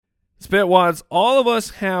Spitwads, all of us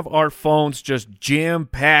have our phones just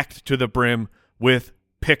jam-packed to the brim with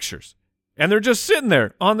pictures. And they're just sitting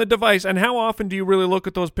there on the device. And how often do you really look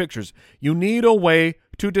at those pictures? You need a way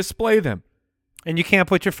to display them. And you can't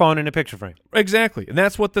put your phone in a picture frame. Exactly. And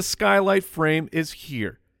that's what the Skylight frame is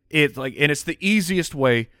here. It's the easiest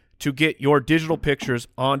way to get your digital pictures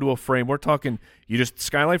onto a frame. We're talking,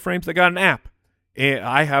 Skylight frames, they got an app. And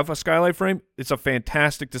I have a Skylight frame. It's a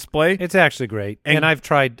fantastic display. It's actually great. And I've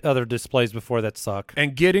tried other displays before that suck.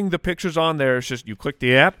 And getting the pictures on there, it's just you click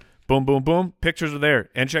the app, boom, boom, boom, pictures are there.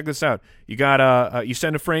 And check this out. You got you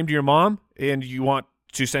send a frame to your mom, and you want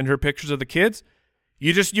to send her pictures of the kids.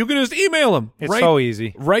 You can just email them. It's so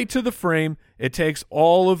easy. Right to the frame. It takes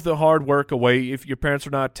all of the hard work away. If your parents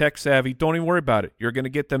are not tech savvy, don't even worry about it. You're going to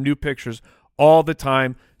get them new pictures all the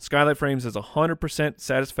time. Skylight Frames has 100%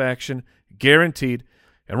 satisfaction guaranteed.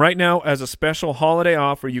 And right now, as a special holiday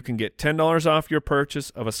offer, you can get $10 off your purchase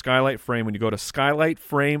of a Skylight frame when you go to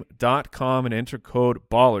skylightframe.com and enter code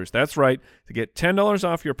BALLERS. That's right. To get $10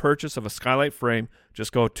 off your purchase of a Skylight frame,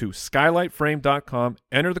 just go to skylightframe.com,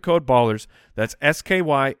 enter the code BALLERS. That's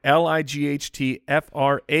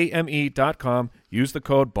SKYLIGHTFRAME.com. Use the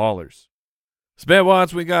code BALLERS.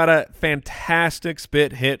 Spitwads, we got a fantastic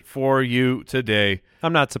spit hit for you today.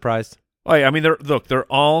 I'm not surprised. Oh, yeah, I mean, they're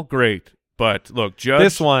all great. But look,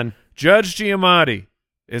 Judge Giamatti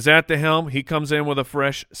is at the helm. He comes in with a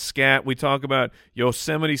fresh scat. We talk about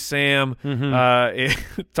Yosemite Sam,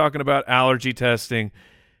 talking about allergy testing,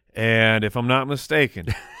 and if I'm not mistaken,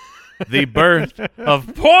 the birth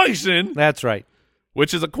of poison. That's right.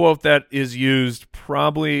 Which is a quote that is used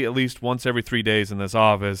probably at least once every 3 days in this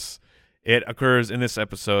office. It occurs in this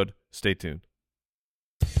episode. Stay tuned.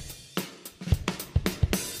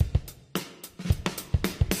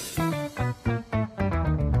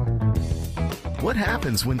 What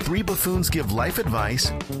happens when three buffoons give life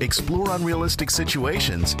advice, explore unrealistic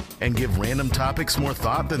situations, and give random topics more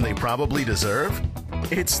thought than they probably deserve?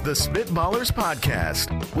 It's the Spitballers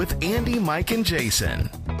Podcast with Andy, Mike, and Jason.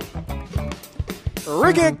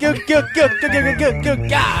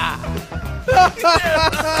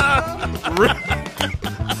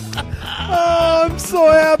 Oh, I'm so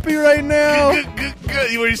happy right now.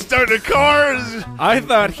 Were you starting a car? I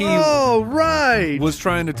thought he was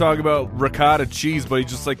trying to talk about ricotta cheese, but he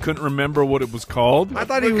just couldn't remember what it was called. I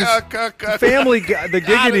thought he was Family Guy, the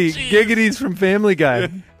Giggities from Family Guy.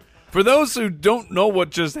 For those who don't know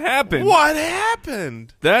what just happened. What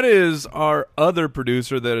happened? That is our other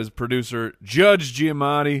producer, that is producer Judge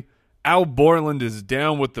Giamatti. Al Borland is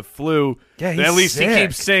down with the flu. Yeah, he's at least sick. He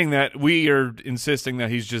keeps saying that. We are insisting that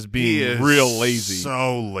he's just being real lazy.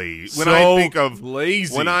 So lazy. When I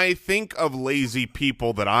think of lazy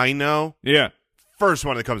people that I know, first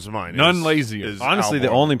one that comes to mind none lazier. is Honestly, Al the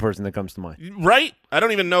Borland. only person that comes to mind. Right? I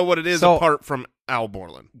don't even know what it is So- apart from Al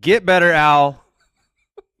Borland. Get better, Al,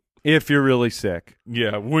 if you're really sick.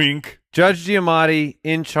 Yeah, wink. Judge Giamatti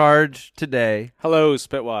in charge today. Hello,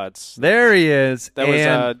 Spitwads. There he is. That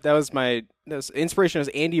was my inspiration was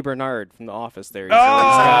Andy Bernard from The Office. There.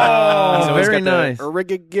 Oh, he's very got nice.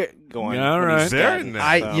 The going. All when right. he's Very dead.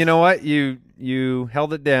 nice. So- You know what? You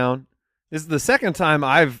held it down. This is the second time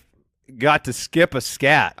I've got to skip a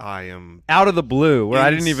scat I am out of the blue where I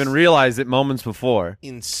didn't even realize it moments before.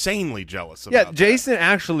 insanely jealous about Yeah, that. Jason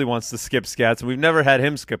actually wants to skip scats, and we've never had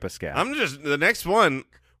him skip a scat. I'm just the next one.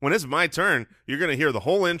 When it's my turn, you're going to hear the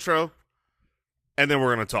whole intro, and then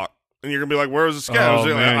we're going to talk. And you're going to be like, where was the scat? I was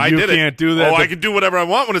like, man, I you did it. can't do that. Oh, I can do whatever I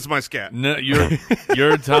want when it's my scat. No, your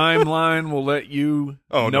timeline will let you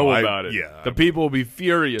know about it. yeah. The people will be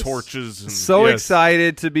furious. Torches. And So Yes.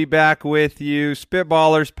 excited to be back with you.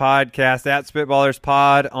 Spitballers Podcast at Spitballers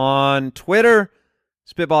Pod on Twitter,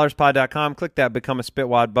 spitballerspod.com. Click that Become a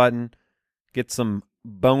Spitwad button. Get some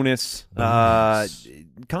bonus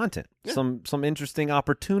content, some interesting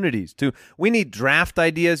opportunities too. We need draft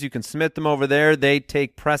ideas. You can submit them over there. They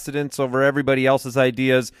take precedence over everybody else's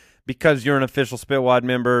ideas because you're an official Spitwad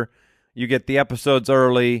member. You get the episodes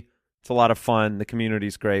early. It's a lot of fun. The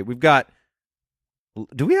community's great.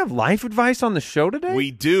 Do we have life advice on the show today? We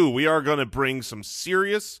do. We are going to bring some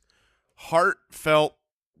serious, heartfelt,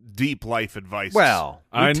 deep life advice. Well,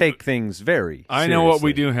 we I- take things very I know what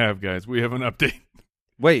we seriously. do have, guys. We have an update.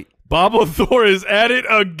 Wait. Bobble Thor is at it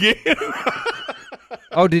again.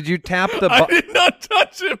 Oh, did you tap the... I did not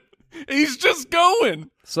touch him. He's just going.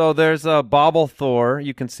 So there's a Bobble Thor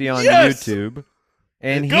you can see on Yes! YouTube.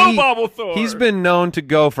 And Go, Bobble Thor. he's been known to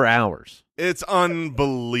go for hours. It's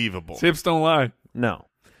unbelievable. Tips don't lie. No.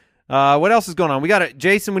 What else is going on? We got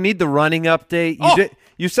Jason, we need the running update. Oh!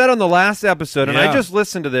 You said on the last episode, and I Yeah. just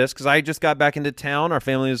listened to this because I just got back into town. Our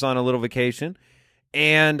family was on a little vacation.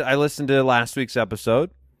 and I listened to last week's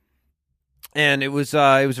episode, and it was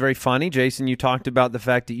very funny. Jason, you talked about the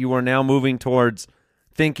fact that you are now moving towards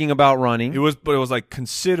thinking about running. It was like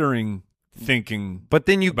considering thinking. But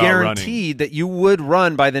then you about guaranteed that you would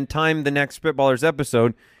run by the time the next Spitballers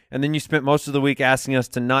episode, and then you spent most of the week asking us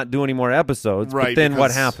to not do any more episodes. Right. But then what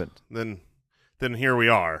because happened? Then here we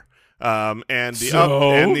are. And the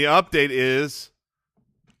So? the update is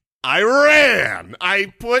I ran.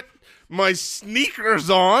 I put my sneakers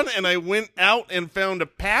on and I went out and found a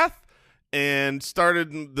path and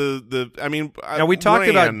started Now, we talked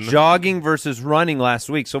about jogging versus running last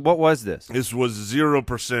week. So what was this? This was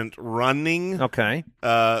 0% running. Okay.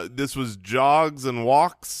 This was jogs and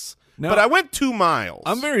walks. Now, but I went 2 miles.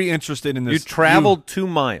 I'm very interested in this. You traveled 2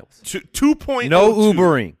 miles. 2.02. No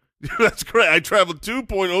Ubering. That's correct. I traveled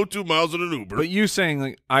 2.02 miles in an Uber. But you saying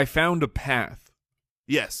like I found a path.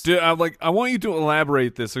 yes. I want you to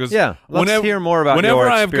elaborate this because Yeah, let's hear more about whenever your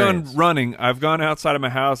I've experience. gone running, I've gone outside of my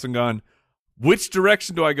house and gone, which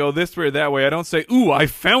direction do I go, this way or that way? I don't say, ooh, I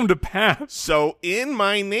found a path. So in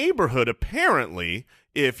my neighborhood, apparently,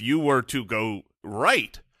 if you were to go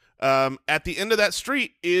right, at the end of that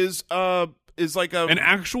street is like An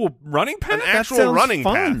actual running path? an actual sounds running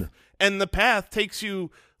fun. path, and the path takes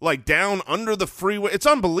you like down under the freeway. It's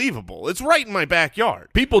unbelievable. It's right in my backyard.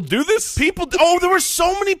 People do this? There were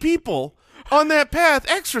so many people on that path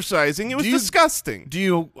exercising. It was Do you- disgusting. Do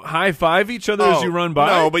you high five each other as you run by?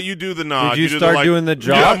 No, but you do the nod. Did you do start the, doing the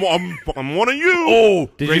jog? Yeah, I'm one of you. Oh,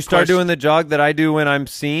 Did great you start question. doing the jog that I do when I'm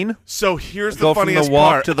seen? So here's Go the from the funniest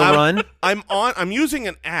walk part. to the run? I'm using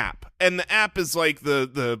an app, and the app is like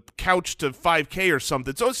the couch to 5K or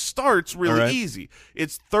something. So it starts really All right. easy.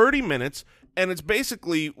 It's 30 minutes, and it's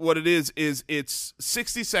basically what it is it's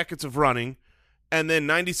 60 seconds of running and then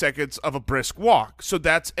 90 seconds of a brisk walk. So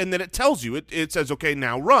and then it tells you, it says, okay,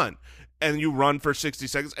 now run. And you run for 60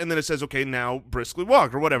 seconds, and then it says, okay, now briskly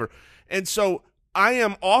walk or whatever. And so I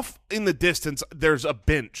am off in the distance. There's a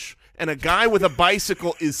bench, and a guy with a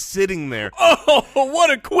bicycle is sitting there. Oh, what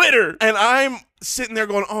a quitter. And I'm sitting there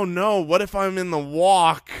going, oh, no, what if I'm in the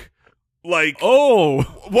walk? Like, Oh.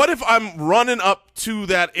 what if I'm running up to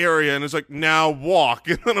that area and it's like, now walk?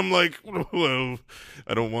 And then I'm like, well,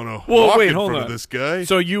 I don't want to Well, walk wait, in hold front on. of this guy.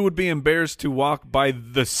 So you would be embarrassed to walk by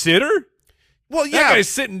the sitter? Well, That yeah, guy's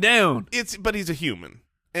sitting down. but he's a human,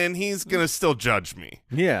 and he's going to still judge me.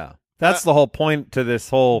 Yeah. That's the whole point to this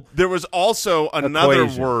whole There was also another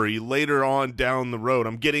Equation. worry later on down the road.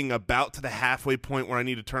 I'm getting about to the halfway point where I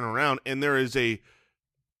need to turn around, and there is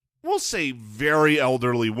we'll say, very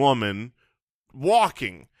elderly woman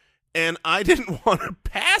walking. And I didn't want to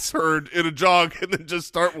pass her in a jog and then just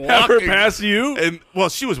start walking. Have her pass you? And well,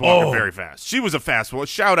 she was walking Oh. very fast. She was a fast one.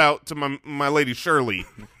 Shout out to my lady Shirley.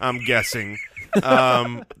 I'm guessing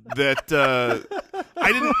that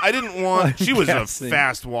I didn't want. She was guessing. a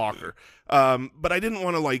fast walker, but I didn't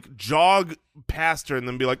want to like jog past her and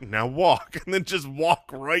then be like, now walk, and then just walk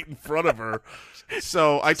right in front of her.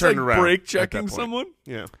 So I It's turned like around. brake at that checking point. someone?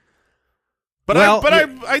 Yeah. But Well,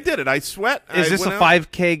 I did it. I sweat. Is I this a went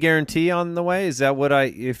out. 5K guarantee on the way? Is that what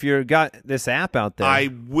if you're got this app out there? I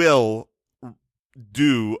will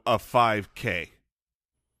do a 5K.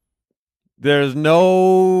 There's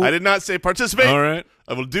no I did not say participate. All right.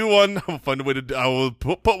 I will do one. I will find a way to. I will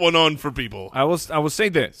put one on for people. I will say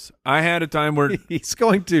this. I had a time where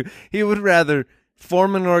he would rather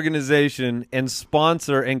form an organization and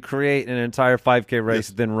sponsor and create an entire 5K race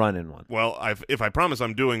Yes. than run in one. Well, if I promise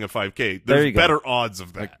I'm doing a 5K, There you there's go. better odds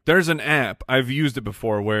of that. there's an app. I've used it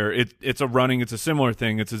before where it's a similar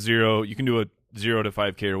thing. It's a zero. You can do a 0 to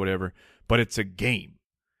 5K or whatever, but it's a game.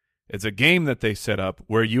 It's a game that they set up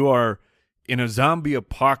where you are in a zombie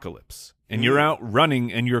apocalypse and you're out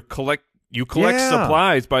running and you collect Yeah.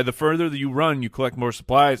 supplies. By the further that you run, you collect more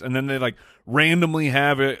supplies, and then they like randomly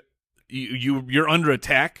have it. You're under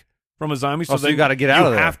attack from a zombie, so Oh, so you then gotta get out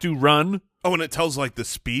of there. You have to run. Oh, and it tells like the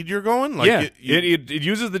speed you're going. Like Yeah, it, it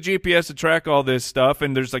uses the GPS to track all this stuff,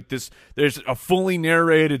 and there's a fully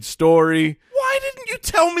narrated story. why didn't you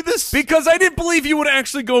tell me this? Because I didn't believe you would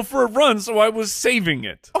actually go for a run, so I was saving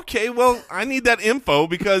it. Okay, well, I need that info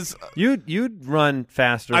because You'd run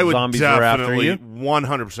faster I if would zombies were after definitely you.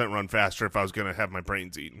 100% run faster if I was going to have my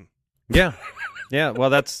brains eaten. Yeah. Yeah, well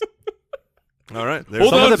that's All right. Hold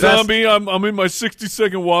some of on, the best- zombie. I'm in my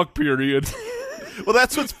 60-second walk period. Well,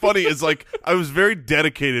 that's what's funny is like I was very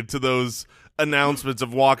dedicated to those announcements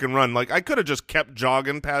of walk and run. Like I could have just kept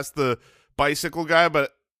jogging past the bicycle guy,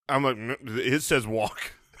 but I'm like, it says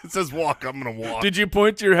walk. It says walk. I'm gonna walk. Did you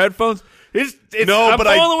point to your headphones? It's No, I'm but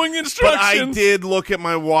following But instructions. I did look at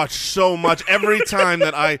my watch so much. Every time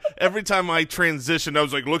I transitioned, I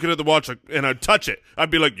was like looking at the watch, and I'd touch it. I'd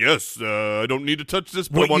be like, "Yes, I don't need to touch this,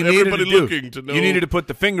 but What I want you needed everybody to do, looking to know." You needed to put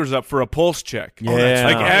the fingers up for a pulse check. Yeah.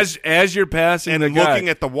 Like as you're passing and the guy. looking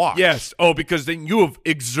at the watch. Yes. Oh, because then you have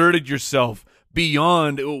exerted yourself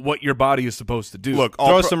beyond what your body is supposed to do. Look,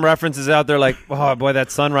 Throw some references out there like, oh, boy, that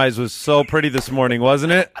sunrise was so pretty this morning,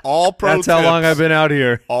 wasn't it? all pro That's tips. how long I've been out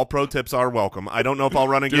here. All pro tips are welcome. I don't know if I'll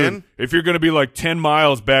run dude, again. if you're going to be like 10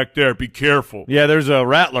 miles back there, be careful. Yeah, there's a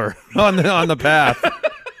rattler on the path.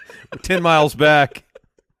 10 miles back.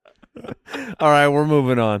 All right, we're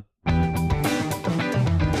moving on.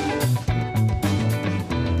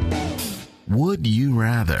 Would you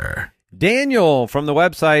rather? Daniel from the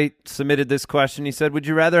website submitted this question. He said, would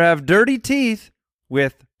you rather have dirty teeth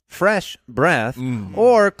with fresh breath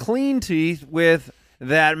or clean teeth with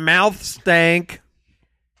that mouth stank?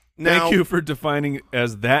 Now, Thank you for defining it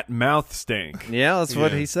as that mouth stank. Yeah, that's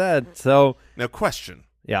what Yeah. he said. So, Now, question.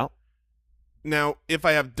 yeah. Now, if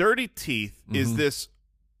I have dirty teeth, is this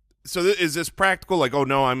is this practical? Like, oh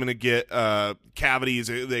no, I'm going to get cavities;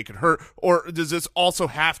 they could hurt. Or does this also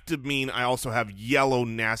have to mean I also have yellow,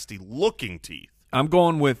 nasty-looking teeth? I'm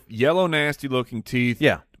going with yellow, nasty-looking teeth.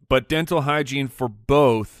 Yeah. But dental hygiene for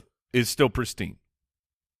both is still pristine.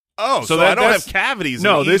 Oh, so I don't have cavities.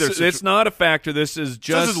 No, in this either it's not a factor. This is So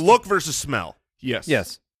just this is look versus smell. Yes.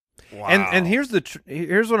 Yes. Wow. And here's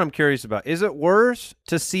here's what I'm curious about. Is it worse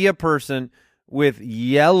to see a person with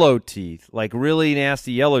yellow teeth, like really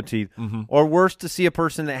nasty yellow teeth, or worse to see a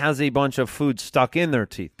person that has a bunch of food stuck in their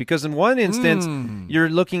teeth? Because in one instance, you're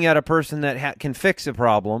looking at a person that can fix a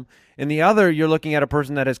problem. In the other, you're looking at a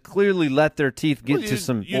person that has clearly let their teeth get Well, to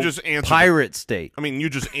some you just answered pirate state. I mean, you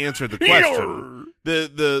just answered the question.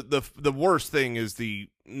 The worst thing is the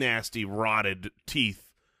nasty, rotted teeth.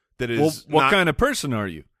 That is Well, what not- kind of person are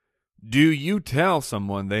you? Do you tell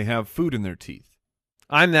someone they have food in their teeth?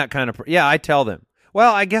 I'm that kind of yeah, I tell them.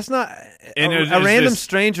 Well, I guess not. And is A random this-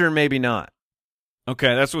 stranger, maybe not.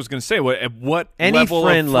 Okay, that's what I was going to say. At what Any level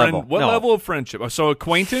friend of level. What No. level of friendship? So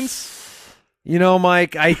acquaintance? You know,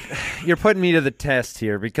 Mike, you're putting me to the test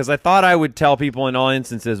here because I thought I would tell people in all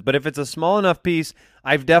instances, but if it's a small enough piece,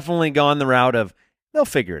 I've definitely gone the route of they'll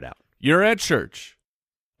figure it out. You're at church.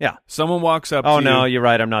 Yeah. Someone walks up Oh, to no, you, you're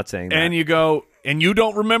right. I'm not saying that. and you go, and you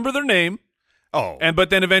don't remember their name, but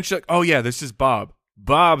then eventually, like, oh, yeah, this is Bob.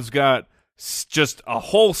 Bob's got just a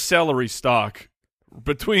whole celery stalk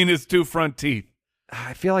between his two front teeth.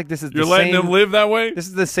 I feel like this is You're the letting same, him live that way? This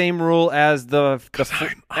is the same rule as the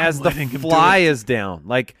I'm the letting him do fly it. is down.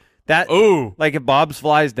 Like that. Ooh. Like if Bob's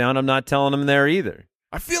fly is down, I'm not telling him there either.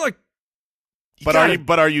 I feel like But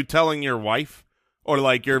are you telling your wife? Or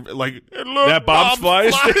like you're like look, That Bob's fly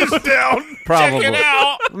is down. Probably. Check it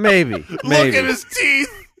out. Maybe. Look at his teeth.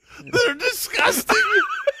 They're disgusting.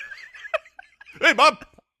 Hey, Bob.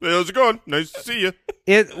 How's it going? Nice to see you.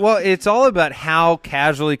 It's all about how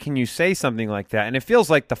casually can you say something like that, and it feels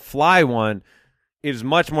like the fly one is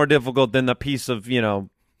much more difficult than the piece of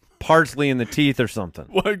parsley in the teeth or something.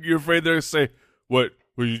 what, you're afraid they're going to say, what,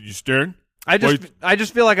 were you staring? I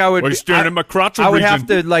just feel like I would. Were you staring at my crotch I would region? have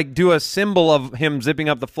to like do a symbol of him zipping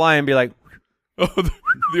up the fly and be like, Oh,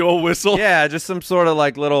 the old whistle? yeah, just some sort of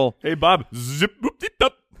like little. Hey, Bob. Zip, boop, dip,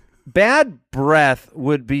 up. Bad breath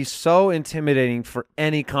would be so intimidating for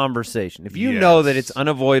any conversation. If you know that Yes. it's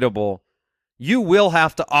unavoidable, you will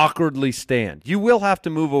have to awkwardly stand. You will have to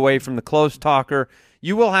move away from the close talker.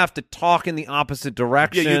 You will have to talk in the opposite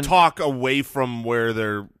direction. Yeah, you talk away from where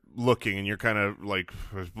they're looking, and you're kind of like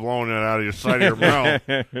blowing it out of your side of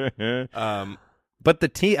your mouth. But the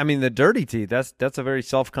teeth, I mean, the dirty teeth, that's a very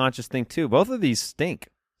self-conscious thing, too. Both of these stink.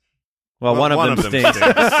 Well, one of them stinks.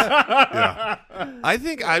 Yeah. I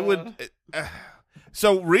think I would.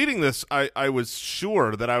 So reading this, I was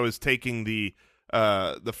sure that I was taking the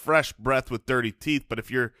fresh breath with dirty teeth. But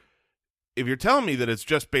if you're telling me that it's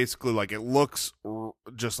just basically like it looks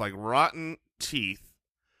just like rotten teeth,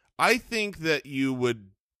 I think that you would.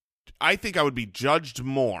 I think I would be judged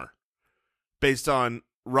more based on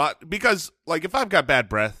because like if I've got bad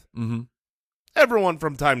breath, everyone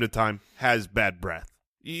from time to time has bad breath.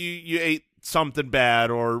 You ate something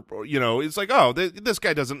bad, or it's like, oh, this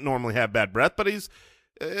guy doesn't normally have bad breath, but he's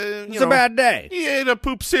It's a bad day. He ate a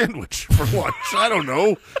poop sandwich for lunch. I don't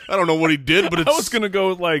know what he did, but I was going to go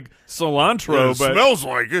with like cilantro, it but smells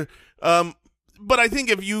like it. But I think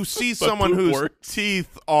if you see someone poop whose works.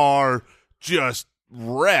 teeth are just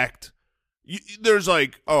wrecked, there's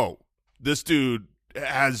like, oh, this dude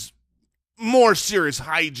has more serious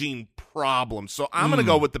hygiene problems. So I'm going to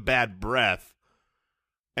go with the bad breath.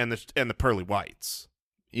 and the pearly whites.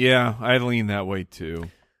 Yeah, I lean that way too.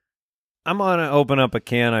 I'm gonna open up a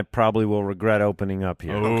can I probably will regret opening up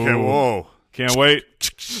here. Okay, whoa. Can't wait.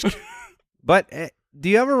 But do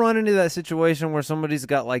you ever run into that situation where somebody's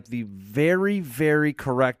got like the very, very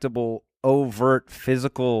correctable, overt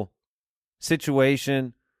physical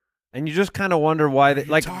situation, and you just kind of wonder why they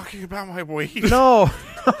like? Talking about my weight? No,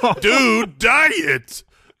 Dude, diet.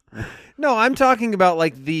 no, I'm talking about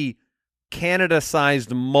like the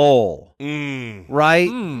Canada-sized mole, right?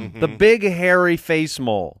 The big hairy face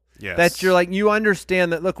mole. Yes. That you're like, you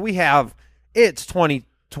understand that. Look, it's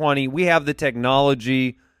 2020. We have the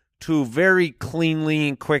technology to very cleanly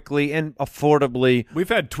and quickly and affordably. We've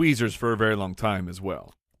had tweezers for a very long time as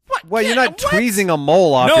well. Well, you're not tweezing a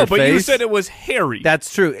mole off No, your but face. you said it was hairy.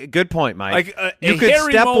 That's true. Good point, Mike. Like a you could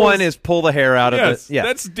hairy step mole one is pull the hair out yes, of it. Yeah,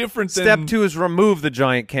 that's different than Step two is remove the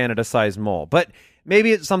giant Canada-sized mole. But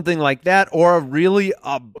maybe it's something like that, or a really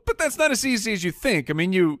But that's not as easy as you think. I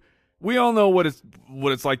mean, we all know what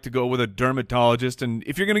it's like to go with a dermatologist, and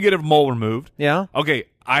if you're going to get a mole removed, yeah. okay,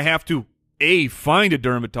 I have to find a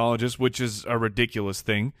dermatologist, which is a ridiculous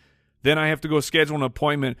thing. Then I have to go schedule an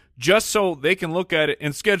appointment just so they can look at it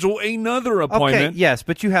and schedule another appointment. Okay, yes,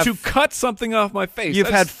 but you have to cut something off my face. You've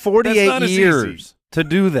That's- had 48 that's not as years easy. to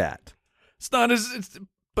do that. It's not as it's,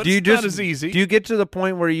 but Do you it's just not as easy. Do you get to the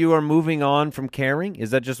point where you are moving on from caring? Is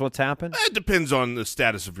that just what's happened? It depends on the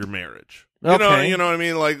status of your marriage. Okay. You know what I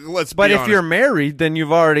mean? Like, let's But be if honest. you're married, then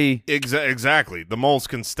you've already. Exactly. The moles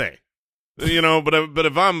can stay. But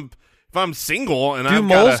if I'm single and Do I've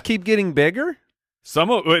moles gotta, keep getting bigger?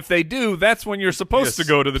 If they do, that's when you're supposed to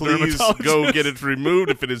go to the please dermatologist. go get it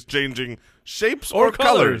removed if it is changing shapes or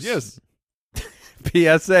colors. Yes.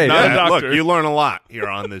 PSA. Not a Yeah, doctor. look, you learn a lot here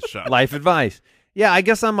on this show. Life advice. Yeah, I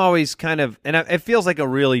guess I'm always kind of, and it feels like a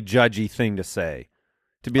really judgy thing to say,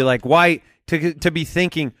 to be like, why to be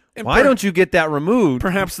thinking, And why don't you get that removed?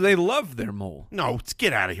 Perhaps they love their mole. No,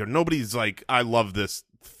 get out of here. Nobody's like, I love this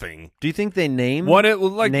thing. Do you think they name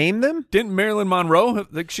Name them? Didn't Marilyn Monroe have,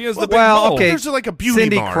 like she has the big Well, mole? okay. There's like a beauty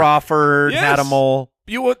Cindy mark. Crawford Yes. had a mole.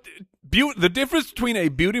 The difference between a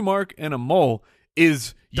beauty mark and a mole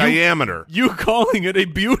is Diameter. You calling it a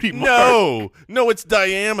beauty mark. No, it's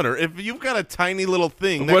diameter. If you've got a tiny little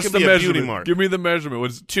thing, that What's can the be a measurement? beauty mark. Give me the measurement.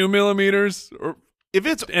 Was it 2 millimeters or If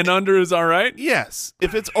it's and under is all right? yes,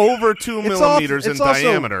 if it's over 2 It's millimeters in it's also-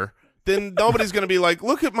 diameter, then nobody's going to be like,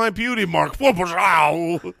 look at my beauty mark. Like,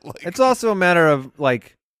 It's also a matter of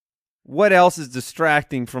like, what else is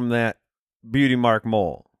distracting from that beauty mark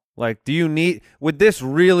mole? Like, would this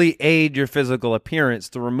really aid your physical appearance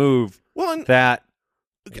to remove well, and, that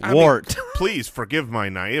I mean, wart? please forgive my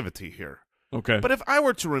naivety here. Okay. But if I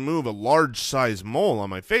were to remove a large size mole on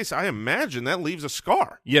my face, I imagine that leaves a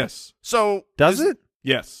scar. Yes. So Does it?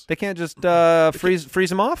 Yes. They can't just freeze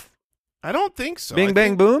them off? I don't think so. Bing, I bang,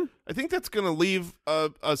 think, boom? I think that's going to leave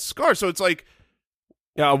a scar. So it's like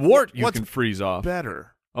Yeah, a wart you What's can freeze off.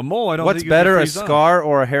 better, A mole, I don't What's think you can better, a freeze off. scar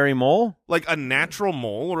or a hairy mole? like a natural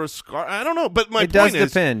mole or a scar. I don't know. But my It does point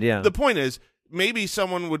is, depend, yeah. the point is, maybe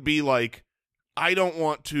someone would be like, I don't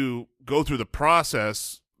want to go through the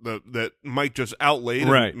process that Mike just outlaid,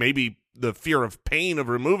 Right. and maybe the fear of pain of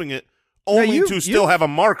removing it, Now, only to still have a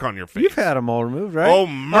mark on your face. You've had a mole removed, right? Oh,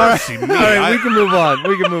 mercy me. All right, I- we can move on.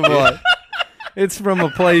 We can move on. It's from a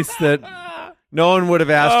place that no one would have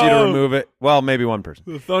asked you to Oh. remove it. Well, maybe one person.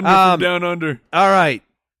 The thunder Um, from down under. All right.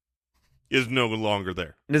 is no longer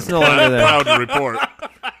there. It's no longer I'm there. proud to report.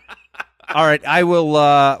 All right, I will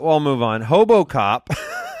we'll move on. Hobo Cop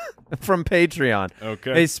from Patreon.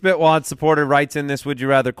 Okay. A Spitwad supporter writes in this would you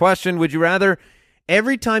rather question. Would you rather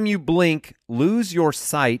every time you blink lose your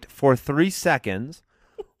sight for 3 seconds,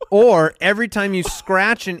 or every time you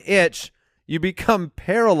scratch an itch you become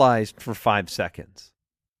paralyzed for 5 seconds?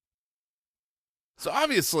 So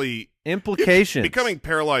obviously, Implications. becoming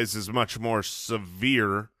paralyzed is much more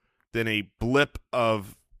severe than a blip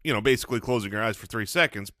of, basically closing your eyes for 3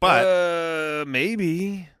 seconds. But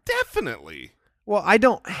maybe. definitely. Well, I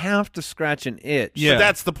don't have to scratch an itch. Yeah. But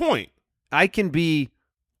that's the point. I can be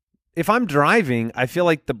if I'm driving, I feel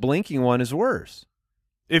like the blinking one is worse.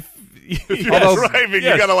 If You're Although- driving,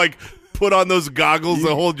 yes. you got to put on those goggles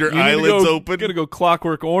to hold your you need to eyelids go, open. Got to go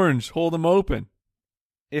Clockwork Orange. Hold them open.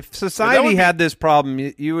 If society would be- had this problem,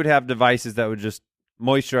 you would have devices that would just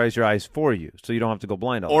moisturize your eyes for you, so you don't have to go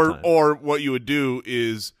blind all the time. Or what you would do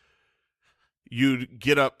is you'd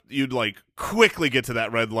get up, you'd quickly get to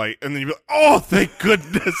that red light, and then you'd be like, oh, thank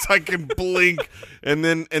goodness I can blink. And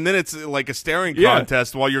then it's like a staring Yeah.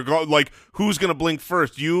 contest while you're going, who's going to blink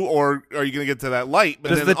first, you or are you going to get to that light? But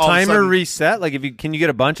Does then the all of a timer sudden- reset? Like, can you get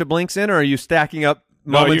a bunch of blinks in, or are you stacking up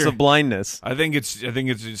moments you're- of blindness. I think it's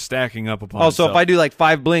just stacking up upon. Oh, so if itself. I do like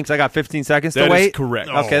 5 blinks, I got 15 seconds That to is wait? correct.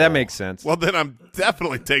 Okay, that makes sense. Well, then I'm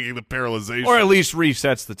definitely taking the paralyzation. or at least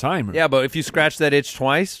resets the timer. Yeah, but if you scratch that itch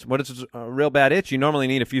twice, what is a real bad itch? You normally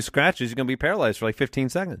need a few scratches. You're going to be paralyzed for like 15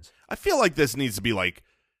 seconds. I feel like this needs to be like,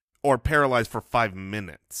 or paralyzed for 5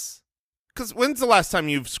 minutes. Because when's the last time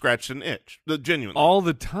you've scratched an itch? Genuinely. all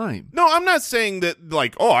the time. No, I'm not saying that,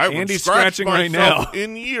 like, I haven't Andy's scratched scratching right myself now.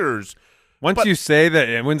 in years. Once But- you say that,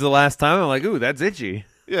 and when's the last time? I'm like, ooh, that's itchy.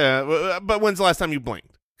 Yeah, but when's the last time you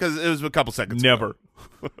blinked? Because it was a couple seconds Never.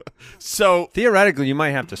 ago. So, Theoretically, you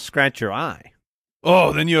might have to scratch your eye.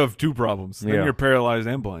 Oh, then you have two problems. Then Yeah. you're paralyzed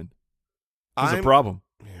and blind. There's a I'm- problem.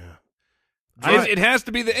 Yeah. It has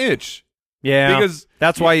to be the itch. Yeah, Because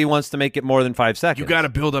that's why he wants to make it more than 5 seconds. You got to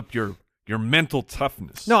build up your mental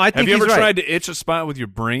toughness. No, I think have you he's ever right. tried to itch a spot with your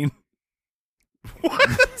brain?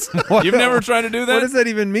 What? You've never tried to do that? What does that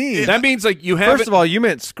even mean? That means like you have. First of all, you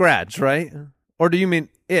meant scratch, right? Or do you mean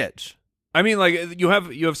itch? I mean, like you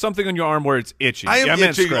have something on your arm where it's itching. I am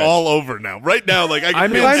meant itching scratch. all over now. Right now, like I I can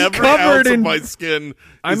mean, feel I'm every covered ounce of in- my skin.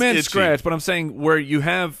 I is meant itchy. scratch, but I'm saying where you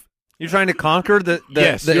have You're trying to conquer the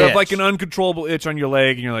yes, the you have itch. like an uncontrollable itch on your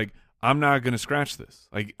leg, and you're like, I'm not going to scratch this.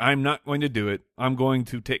 Like I'm not going to do it. I'm going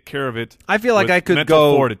to take care of it. I feel like with I could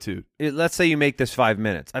mental go. fortitude. Let's say you make this 5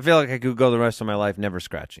 minutes. I feel like I could go the rest of my life never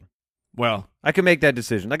scratching. Well, I could make that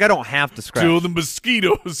decision. Like I don't have to scratch. till the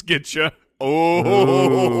mosquitoes get you.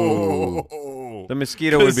 Oh, The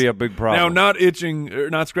mosquito would be a big problem. Now, not itching or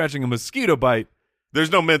not scratching a mosquito bite.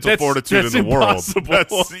 there's no mental That's- fortitude that's in the impossible.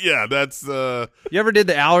 world. That's You ever did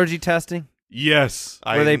the allergy testing? Yes.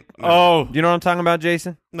 Where they- no, Oh, Do you know what I'm talking about,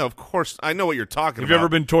 Jason? no, of course I know what you're talking have about. you ever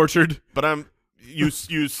been tortured But you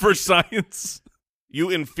for science? you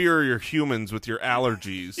inferior humans with your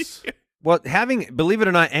allergies. Well, believe it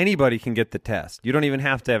or not, anybody can get the test. You don't even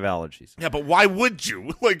have to have allergies. Yeah, but why would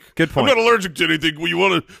you? Like, Good point. I'm not allergic to anything. Well, you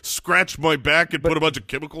want to scratch my back and put a bunch of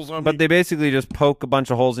chemicals on But me? they basically just poke a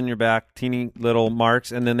bunch of holes in your back, teeny little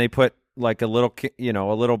marks, and then they put like a little,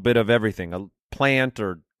 a little bit of everything, a plant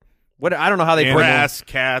or what? I don't know how they put it. Grass,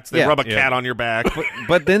 cats. They Yeah. rub a Yeah. cat on your back.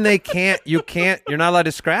 But then you're not allowed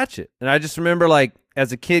to scratch it. And I just remember like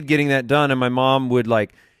as a kid getting that done, and my mom would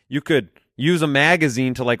like, you could use a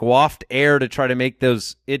magazine to like waft air to try to make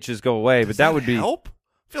those itches go away. But that would be help.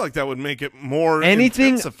 I feel like that would make it more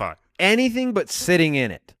Anything- intensify. anything but sitting in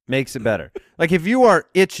it makes it better. Like if you are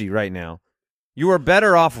itchy right now, you are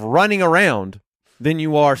better off running around than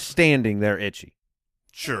you are standing there itchy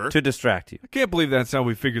Sure. to distract you. I can't believe that's how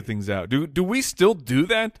we figure things out. Do we still do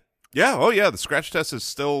that? Yeah. Oh, yeah. The scratch test is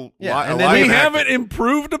still Yeah, and alive then We and active. haven't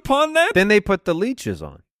improved upon that. Then they put the leeches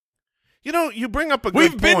on. You know, you bring up a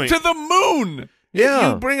We've good been point. to the moon.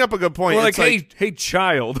 Yeah. You bring up a good point. We're It's like, hey,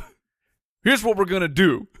 child, here's what we're gonna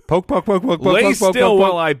do. Poke, poke, poke, poke, poke, Lay poke, poke, still poke,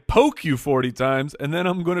 while poke. I poke you 40 times, and then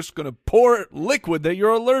I'm just gonna pour liquid that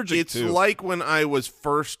you're allergic it's to. like when I was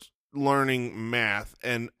first learning math,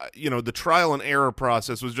 and the trial and error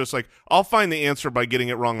process was just like, I'll find the answer by getting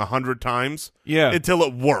it wrong 100 times Yeah. until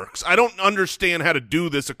it works. I don't understand how to do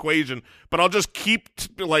this equation, but I'll just keep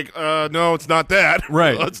no, it's not that.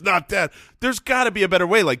 Right. It's not that. There's got to be a better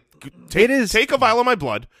way. Like, take a vial of my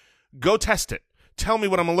blood, go test it. Tell me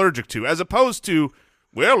what I'm allergic to, as opposed to,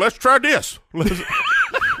 well, let's try this.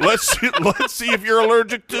 Let's see if you're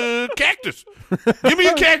allergic to cactus. Give me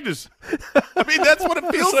a cactus. I mean, that's what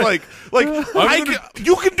it feels like. Like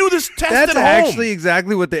you can do this test That's at home. actually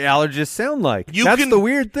exactly what the allergists sound like. That's the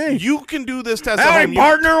weird thing. You can do this test at home.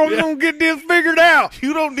 we're going to get this figured out.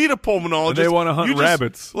 You don't need a pulmonologist. They wanna hunt You just,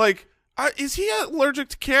 rabbits. Like, is he allergic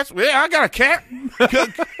to cats? Yeah, I got a cat.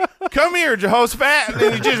 Come here, Jehoshaphat. And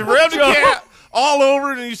then you just rub the cat all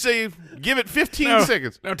over it, and you say, give it 15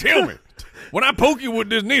 seconds. Now tell me, when I poke you with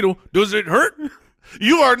this needle, does it hurt?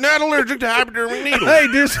 You are not allergic to hypodermic needles. Hey,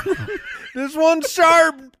 this one's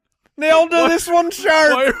sharp. Nelda, this one's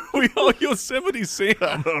sharp. Why are we all Yosemite Sam?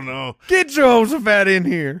 I don't know. Get Jehoshaphat in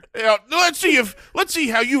here. Yeah, let's see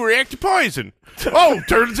how you react to poison. Oh,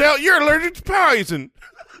 turns out you're allergic to poison.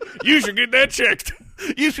 You should get that checked.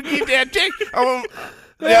 You should get that checked.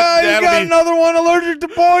 Yeah, you got another one allergic to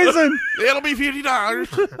poison. That'll be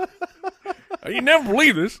 $50. You never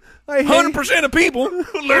believe this. I hate- 100% of people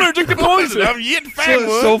allergic to poison. I'm yet to find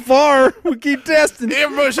one. So far, we keep testing.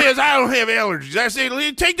 Everybody says I don't have allergies. I say,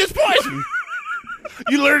 take this poison.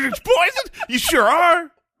 You allergic to poison? You sure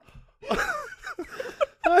are.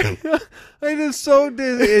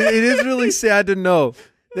 It is really sad to know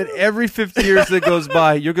that every 50 years that goes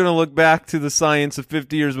by, you're going to look back to the science of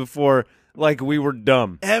 50 years before like we were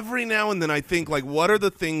dumb. Every now and then I think, like, what are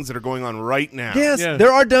the things that are going on right now? Yes, Yeah.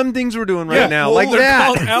 there are dumb things we're doing right now, like they're that.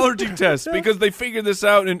 called allergy tests because they figured this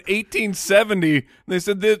out in 1870. They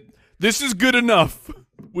said that this is good enough.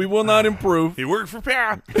 We will not improve. It worked for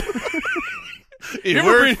Pat. It ever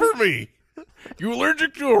worked been- for me. You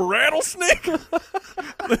allergic to a rattlesnake?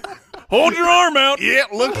 Hold your arm out. Yeah,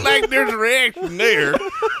 it looks like there's a reaction there.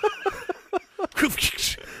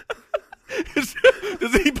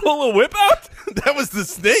 Does he pull a whip out? That was the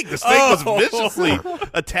snake. The snake was viciously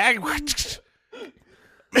attacking.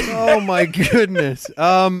 Oh my goodness.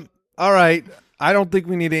 All right. I don't think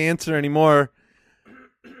we need to answer anymore.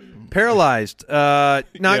 Paralyzed. Not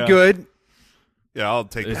Yeah. good. Yeah, I'll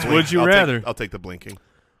take the It's blink. would you I'll rather. I'll take the blinking.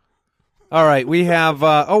 All right. We have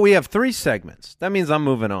we have 3 segments. That means I'm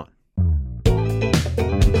moving on.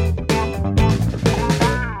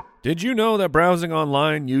 Did you know that browsing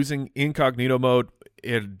online using incognito mode,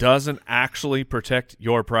 it doesn't actually protect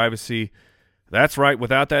your privacy? That's right.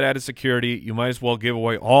 Without that added security, you might as well give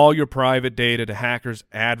away all your private data to hackers,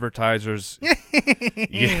 advertisers,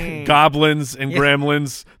 goblins, and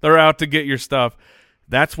gremlins. They're out to get your stuff.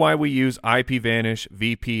 That's why we use IPVanish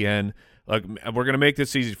VPN. Look, we're going to make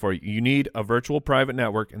this easy for you. You need a virtual private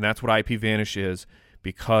network, and that's what IPVanish is,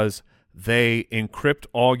 because they encrypt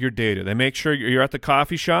all your data. They make sure you're at the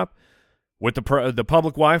coffee shop with the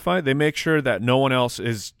public Wi-Fi. They make sure that no one else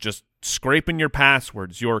is just scraping your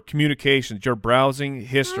passwords, your communications, your browsing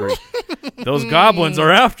history. Those goblins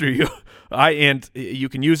are after you. And you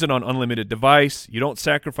can use it on unlimited device. You don't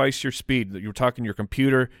sacrifice your speed. You're talking your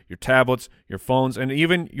computer, your tablets, your phones, and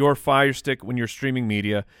even your Fire Stick when you're streaming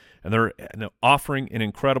media. And they're offering an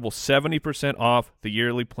incredible 70% off the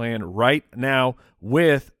yearly plan right now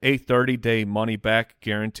with a 30-day money-back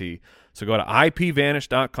guarantee. So go to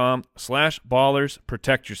ipvanish.com/ballers.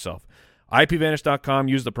 Protect yourself. ipvanish.com.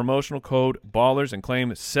 Use the promotional code BALLERS and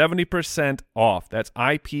claim 70% off. That's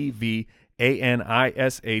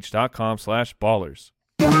ipvanish.com/ballers.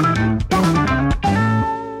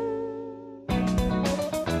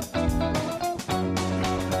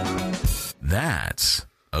 That's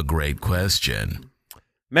a great question.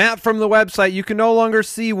 Matt from the website, you can no longer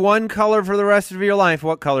see one color for the rest of your life.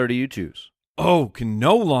 What color do you choose? Oh, can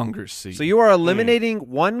no longer see. So you are eliminating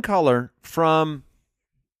one color from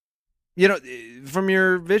from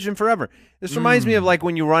your vision forever. This reminds me of like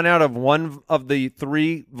when you run out of one of the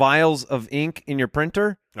 3 vials of ink in your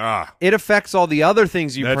printer, it affects all the other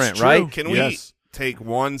things you That's print, true. right? Can Yes. we take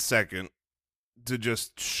 1 second to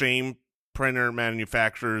just shame printer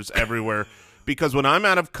manufacturers everywhere? Because when I'm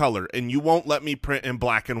out of color and you won't let me print in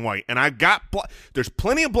black and white, and I've got there's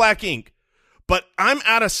plenty of black ink, but I'm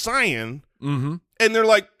out of cyan, and they're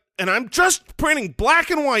like, and I'm just printing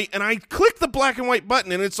black and white, and I click the black and white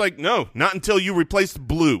button, and it's like, no, not until you replace the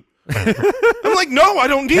blue. I'm like, no, I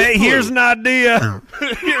don't need Hey, blue. here's an idea.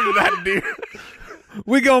 Here's an idea.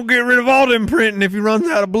 We're going to get rid of all them printing if he runs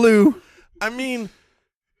out of blue. I mean,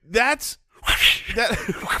 that.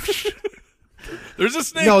 There's a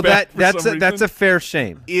snake. No, back for that's some a reason. fair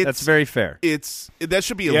shame. It's- That's very fair. That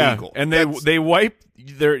should be Yeah, illegal. and That's- they wipe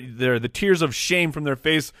the tears of shame from their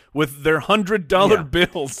face with their $100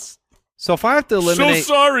 bills. So if I have to eliminate,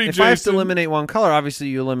 sorry, if I have to Jason. eliminate one color, obviously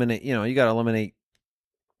you eliminate. You got to eliminate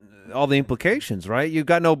all the implications, right? You've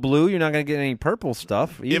got no blue. You're not going to get any purple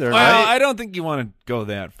stuff either, Well, right? I don't think you want to go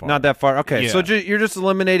that far. Not that far. Okay, so Yeah. you're just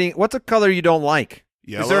eliminating. What's a color you don't like?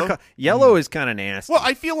 Is there Yellow? yellow is kind of nasty. Well,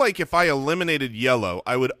 I feel like if I eliminated yellow,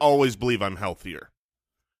 I would always believe I'm healthier.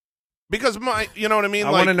 Because you know what I mean? I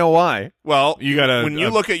Like, want to know why. well, You got when you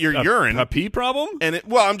look at your urine, a pee problem. and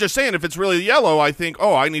I'm just saying, if it's really yellow, I think,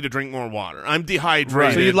 oh, I need to drink more water. I'm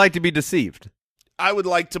dehydrated. So you'd like to be deceived. I would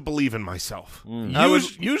like to believe in myself.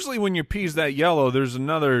 Usually when your pee's that yellow, there's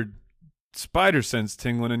another spider sense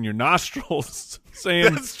tingling in your nostrils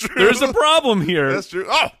saying That's true. there's a problem here. That's true.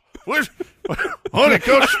 Oh, honey,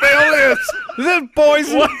 go smell this. Is this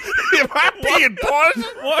poison? Am I being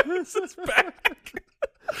poisoned? What is this back?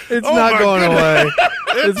 It's Oh not my going goodness. away.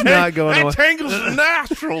 It's not going That away. tangles the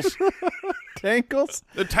nostrils. Tangles?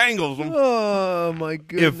 It tangles them. Oh my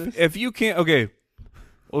goodness! If you can't, okay.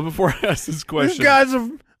 Well, before I ask this These question, guys are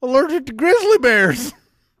allergic to grizzly bears.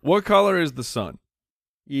 what color is the sun?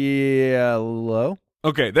 Yellow.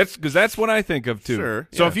 Okay, that's what I think of too. Sure,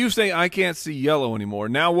 So yeah. if you say I can't see yellow anymore,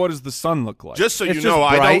 now what does the sun look like? Just so It's you just know,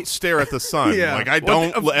 I bright. don't stare at the sun. Yeah. Like, I Well,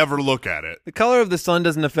 don't ever look at it. The color of the sun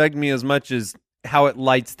doesn't affect me as much as how it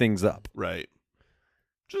lights things up. Right.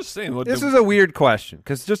 just saying. What This is a weird question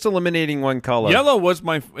because just eliminating one color. yellow was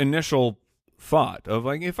my initial thought of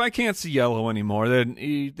like if I can't see yellow anymore,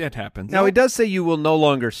 then that happens. Now it does say you will no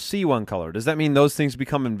longer see one color. Does that mean those things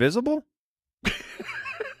become invisible?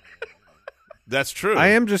 That's true. I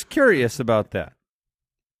am just curious about that.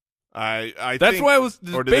 I That's think, why I was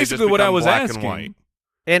or do they just basically what I become was black asking. and white?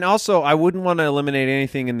 And also, I wouldn't want to eliminate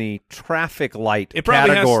anything in the traffic light It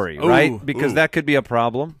probably has- category, right? Ooh, Because ooh. that could be a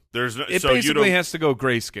problem. There's no, It so you basically don't. has to go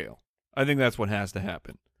grayscale. I think that's what has to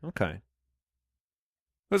happen. Okay.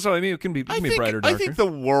 That's all I mean. It can be, I think, brighter, I darker. think the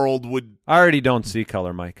world would. I already don't see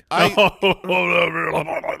color, Mike.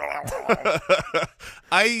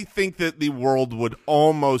 I think that the world would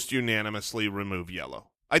almost unanimously remove yellow.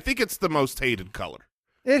 I think it's the most hated color.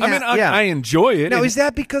 It I mean, yeah. I enjoy it. Now, and- is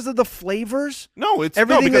that because of the flavors? No, it's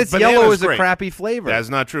Everything no, because that's yellow banana's is a great. crappy flavor. That's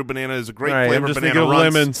not true. Banana is a great All right, flavor. I'm just Banana thinking of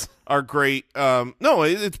runs lemons. are great. No,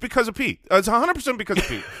 it's because of Pete. It's 100% because of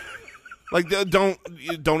Pete. Like,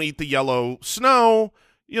 don't eat the yellow snow.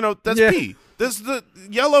 You know, that's Yeah. Pete. The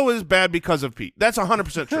yellow is bad because of Pete. That's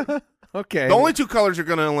 100% true. Okay. The only two colors you're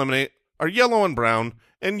going to eliminate are yellow and brown,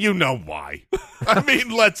 and you know why. I mean,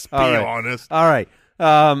 let's be All right. honest. All right.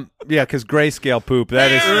 Yeah, because grayscale poop. That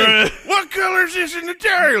is. What color is this in the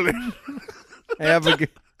toilet?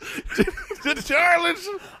 The toilets.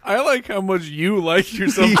 I like how much you like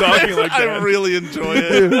yourself talking like that. I really enjoy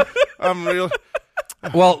it. I'm real.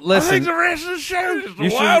 Well, I think listen. the rest of the show is the You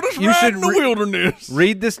should- wildest you ride should in the re- wilderness.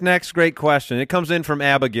 Read this next great question. It comes in from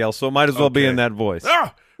Abigail, so it might as well be Okay. in that voice. Oh,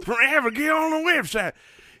 from Abigail on the website.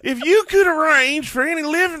 If you could arrange for any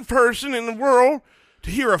living person in the world to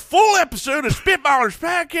hear a full episode of Spitballers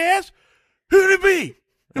Podcast, who'd it be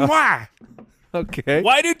and why? Okay.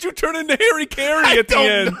 Why did you turn into Harry Carey at the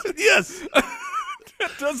end? Yes.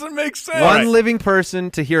 That doesn't make sense. One living person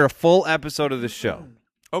to hear a full episode of the show.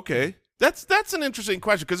 Okay. That's an interesting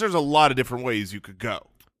question because there's a lot of different ways you could go.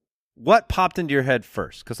 What popped into your head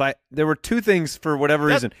first? Because there were two things for whatever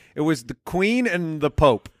reason. It was the Queen and the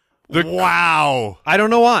Pope. Wow. I don't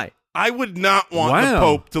know why, I would not want the Wow.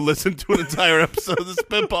 Pope to listen to an entire episode of the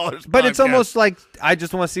Spitballers but it's podcast. almost like I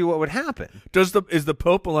just want to see what would happen. Is the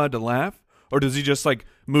Pope allowed to laugh, or does he just like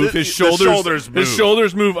move The- his the shoulders? shoulders move. His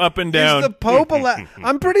shoulders move up and down. Is the Pope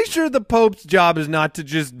I'm pretty sure the Pope's job is not to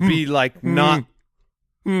just be like not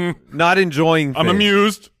enjoying. I'm things.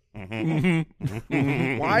 amused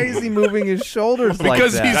Why is he moving his shoulders like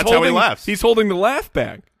because that? he's That's how he holding. laughs. He's holding the laugh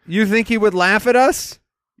back. You think he would laugh at us?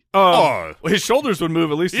 Oh. Well, his shoulders would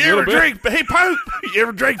move at least a You little ever bit. drink? Hey, Pope, you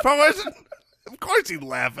ever drink poison? Of course he'd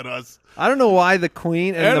laugh at us. I don't know why the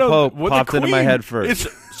Queen I and the don't- Pope what the popped into my Queen- head first.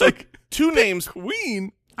 It's like Two names.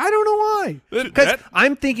 Queen. I don't know why. Because That-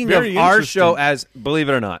 I'm thinking of very our interesting. show as, believe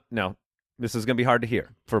it or not, no, this is going to be hard to hear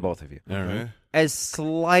for both of you, All right. as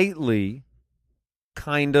slightly,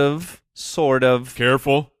 kind of, sort of,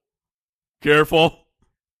 Careful.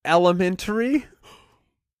 elementary,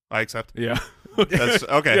 I accept. Yeah. That's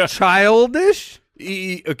okay. Yeah. childish.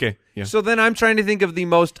 Okay. Yeah. So then I'm trying to think of the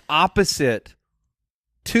most opposite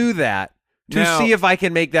to that to Now- see if I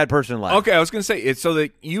can make that person laugh. Okay, I was going to say it's so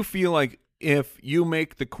that you feel like if you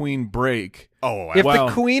make the Queen break, Oh, If Wow.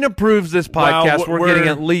 the Queen approves this Wow, podcast, we're getting we're-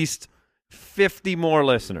 at least 50 more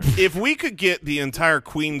listeners. if we could get the entire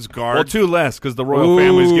Queen's Guard, well, two less because the royal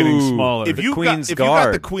family's getting Ooh. smaller. if you Queen's got, if you got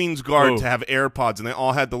the Guard. Queen's Guard Oh. to have AirPods and they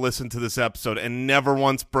all had to listen to this episode and never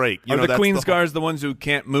once break, you Are know, the that's Queen's the- guards the ones who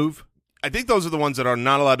can't move? I think those are the ones that are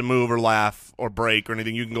not allowed to move or laugh or break or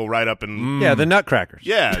anything. You can go right up and Yeah, the Nutcrackers.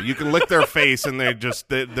 yeah, you can lick their face and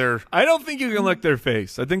they're I don't think you can lick their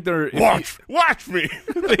face. I think they're. watch me.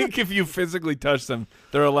 I think if you physically touch them,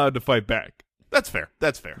 they're allowed to fight back. That's fair.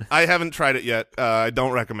 I haven't tried it yet. I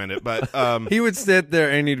don't recommend it, but He would sit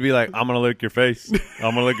there and he'd be like, I'm going to lick your face.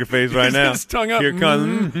 I'm going to lick your face right now. His tongue up. Here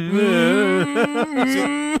comes.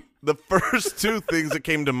 the first two things that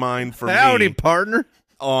came to mind for Howdy, me partner.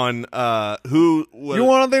 on who was, You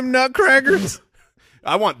want them Nutcrackers?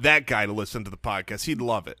 I want that guy to listen to the podcast. He'd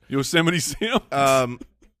love it. Yosemite Sam.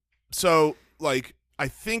 So like I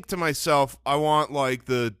think to myself, I want like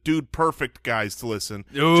the Dude Perfect guys to listen,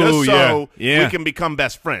 Ooh, just so yeah. we can become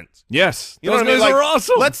best friends. Yes, You know those what I mean? guys Like, are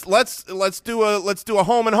awesome. Let's do a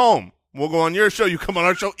home and home. We'll go on your show. You come on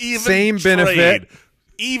our show. Even Same trade, benefit.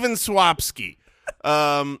 even swapski.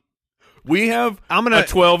 We have I'm gonna- a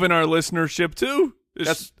 12 in our listenership too.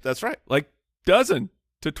 It's That's right. like dozen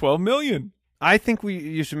to 12 million I think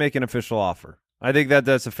you should make an official offer. I think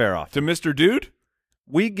that's a fair offer. to Mr. Dude.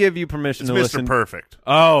 We give you permission It's to Mr. listen. Perfect.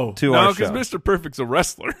 Oh, To no, our because show. Mr. Perfect's a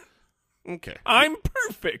wrestler. Okay. I'm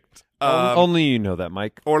perfect. Only you know that,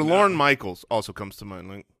 Mike. Or Lorne Michaels also comes to mind.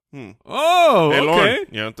 Like, Oh, hey, okay. Lorne,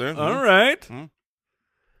 you out there? All right.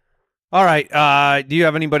 All right. Do you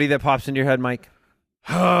have anybody that pops into your head, Mike?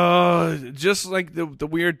 Just like the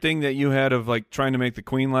weird thing that you had of like trying to make the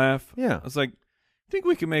Queen laugh. Yeah. I was like, I think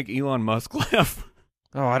we can make Elon Musk laugh.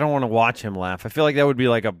 Oh, I don't want to watch him laugh. I feel like that would be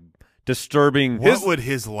like a disturbing. What would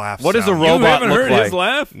his laugh What does a sound You robot haven't look heard like? his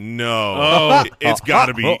laugh? No. Oh. It's got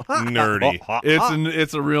to be nerdy.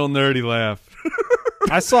 It's a real nerdy laugh.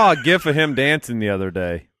 I saw a gif of him dancing the other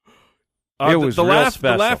day. It was the real laugh.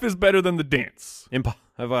 special. The laugh is better than the dance.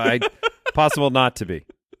 Possible not to be.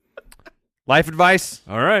 Life advice?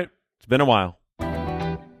 All right. It's been a while.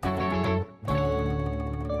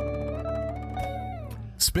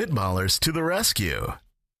 Spitballers to the rescue.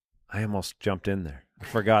 I almost jumped in there. I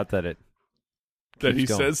forgot that it. That he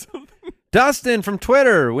keeps going. says something. Dustin from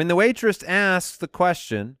Twitter, when the waitress asks the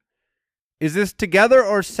question, is this together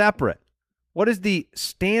or separate? What is the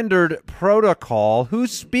standard protocol? Who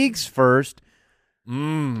speaks first?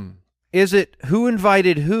 Is it who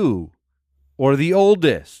invited who? Or the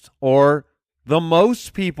oldest? Or the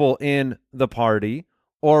most people in the party?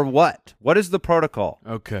 Or what? What is the protocol?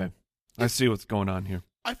 Okay. I see what's going on here.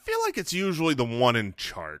 I feel like it's usually the one in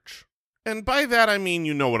charge. And by that, I mean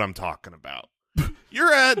you know what I'm talking about.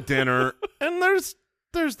 You're at dinner, and there's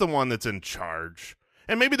the one that's in charge.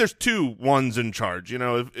 And maybe there's two ones in charge, you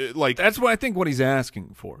know, like That's what I think what he's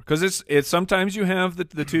asking for. Because it's sometimes you have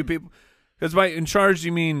the two people. Because by in charge,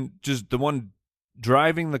 you mean just the one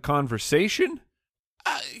driving the conversation?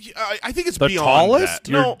 I think it's The beyond tallest?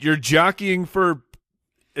 that. No, You're jockeying for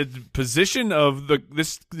a position of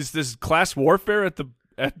this class warfare at the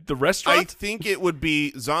I restaurant? think it would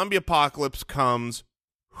be zombie apocalypse comes,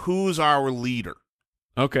 who's our leader?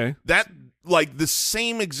 Okay. That, like, the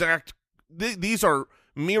same exact these are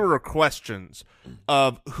mirror questions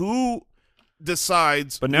of who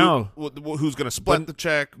decides But now- who's going to split the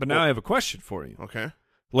check. But now I have a question for you. Okay.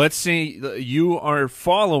 Let's see, you are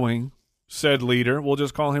following said leader. We'll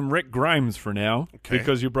just call him Rick Grimes for now, Okay.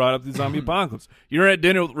 because you brought up the zombie apocalypse. You're at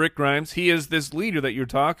dinner with Rick Grimes. He is this leader that you're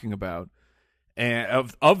talking about,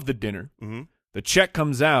 and of the dinner. Mm-hmm. The check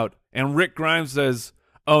comes out, and Rick Grimes says,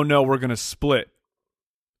 "Oh no, we're going to split."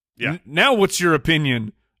 Yeah. Now, what's your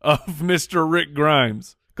opinion of Mr. Rick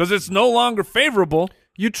Grimes? Because it's no longer favorable.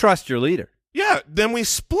 You trust your leader. Yeah, then we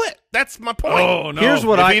split. That's my point. Oh no! Here's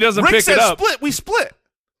what if I- he doesn't Rick pick says it up. split, we split.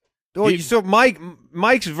 Well, so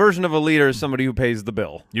Mike's version of a leader is somebody who pays the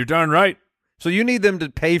bill. You're darn right. So you need them to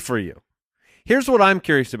pay for you. Here's what I'm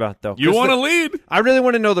curious about, though. You 'cause want to the- lead? I really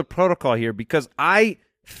want to know the protocol here, because I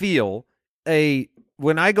feel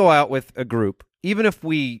when I go out with a group, even if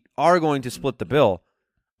we are going to split the bill,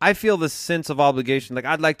 I feel this sense of obligation. Like,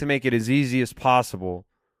 I'd like to make it as easy as possible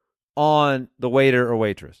on the waiter or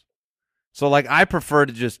waitress. So, like, I prefer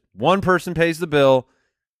to just one person pays the bill,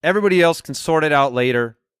 everybody else can sort it out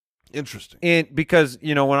later. Interesting. And because,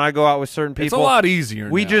 you know, when I go out with certain people, It's a lot easier.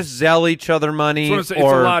 we now. just Zelle each other money, That's what I'm saying.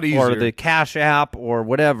 It's a lot or easier. the Cash App or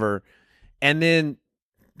whatever, and then,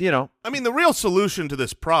 you know, I mean, the real solution to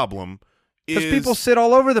this problem because is people sit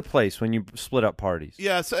all over the place when you split up parties.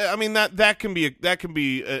 Yes, I mean that can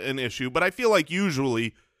be an issue, but I feel like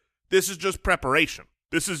usually this is just preparation.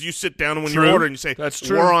 This is you sit down and when True. you order and you say, That's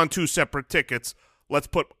true. We're on two separate tickets. Let's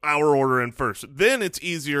put our order in first. Then it's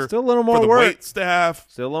easier Still a little more for the work. wait staff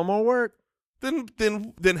Still a little more work. than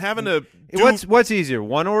having to do What's easier,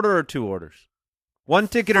 one order or two orders? One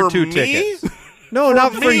ticket for or two me? tickets? No,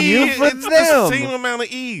 not for me, you. For it's the same them. amount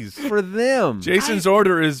of ease, For them. Jason's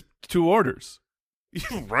order is 2 orders.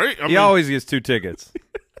 right? I He mean, always gets 2 tickets.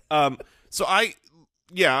 I'm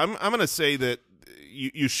going to say that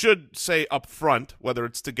you should say up front whether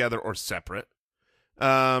it's together or separate.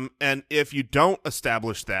 And if you don't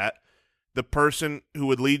establish that, the person who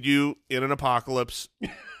would lead you in an apocalypse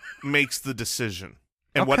makes the decision,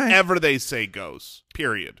 and Okay. whatever they say goes.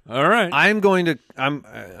 Period. All right. I'm going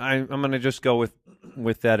to just go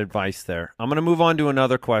with that advice there. I'm going to move on to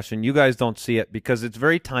another question. You guys don't see it because it's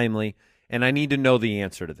very timely, and I need to know the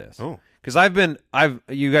answer to this. Oh. Because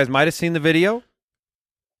you guys might have seen the video,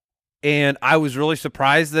 and I was really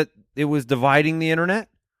surprised that it was dividing the internet.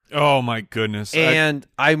 Oh my goodness. And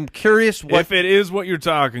I'm curious what if it is what you're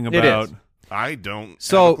talking It about. is. I don't have a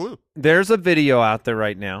So clue. there's a video out there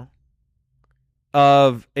right now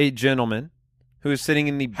of a gentleman who is sitting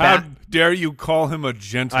in the How back. dare you call him a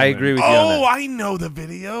gentleman? I agree with you on Oh, that. I know the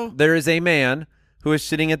video. There is a man who is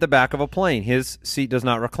sitting at the back of a plane. His seat does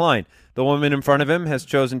not recline. The woman in front of him has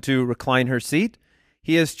chosen to recline her seat.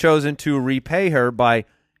 He has chosen to repay her by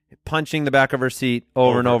punching the back of her seat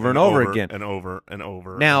over and over and over again. And over and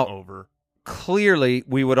over Now- and over. Clearly,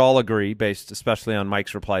 we would all agree, based especially on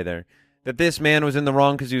Mike's reply there, that this man was in the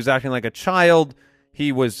wrong because he was acting like a child.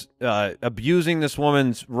 He was abusing this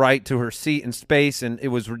woman's right to her seat and space, and it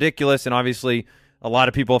was ridiculous. And obviously, a lot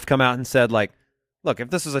of people have come out and said, like, look, if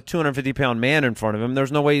this is a 250-pound man in front of him,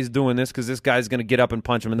 there's no way he's doing this because this guy's going to get up and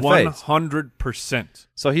punch him in the face. 100%.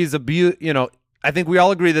 So he's I think we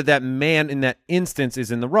all agree that that man in that instance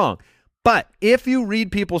is in the wrong. But if you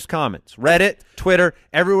read people's comments, Reddit, Twitter,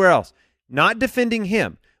 everywhere else, not defending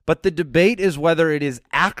him, but the debate is whether it is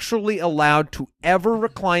actually allowed to ever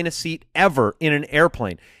recline a seat ever in an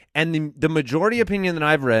airplane. And the majority opinion that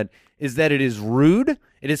I've read is that it is rude,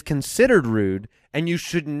 it is considered rude, and you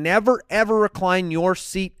should never, ever recline your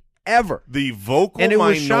seat ever. The vocal And it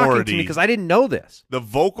was shocking to minority, me because I didn't know this. the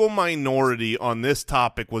vocal minority on this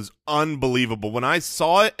topic was unbelievable. When I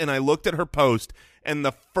saw it and I looked at her post, and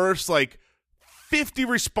the first 50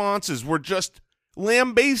 responses were just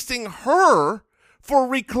lambasting her for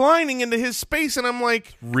reclining into his space, and I'm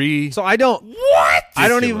like, So I don't. what? I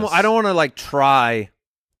don't want to try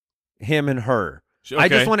him and her. I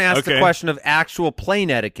just Okay, want to ask the okay. question of actual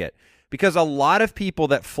plane etiquette, because a lot of people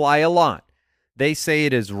that fly a lot, they say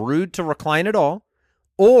it is rude to recline at all,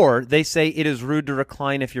 or they say it is rude to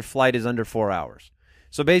recline if your flight is under 4 hours.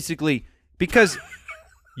 So basically, because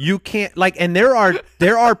you can't and there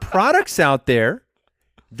are products out there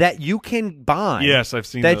that you can buy. Yes, I've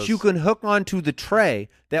seen that those. you can hook onto the tray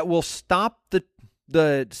that will stop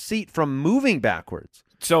the seat from moving backwards.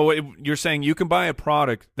 So you're saying you can buy a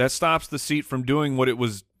product that stops the seat from doing what it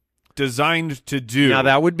was designed to do. Now,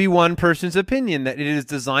 that would be one person's opinion, that it is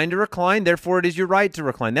designed to recline, therefore it is your right to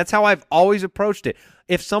recline. That's how I've always approached it.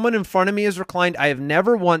 If someone in front of me is reclined, I have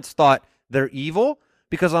never once thought they're evil,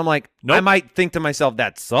 because I'm like, Nope. I might think to myself,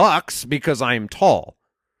 that sucks because I'm tall.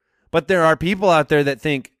 But there are people out there that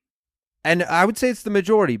think, and I would say it's the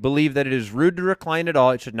majority, believe that it is rude to recline at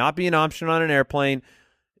all. It should not be an option on an airplane.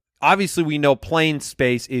 Obviously, we know plane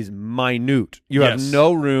space is minute. You have Yes.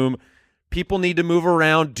 no room. People need to move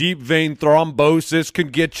around. Deep vein thrombosis can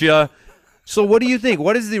get you. So what do you think?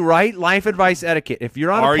 What is the right life advice etiquette? If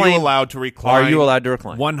you're on Are a plane, you allowed to recline? are you allowed to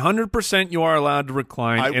recline? 100% you are allowed to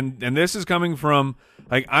recline, and this is coming from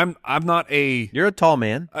I'm not a You're a tall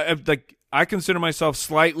man. I consider myself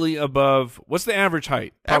slightly above. What's the average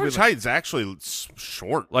height? Probably Average height is actually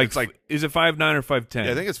short. It's is it 5'9" or 5'10"?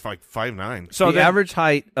 I think it's 5'9". so. The then- average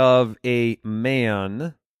height of a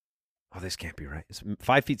man. Oh, this can't be right. It's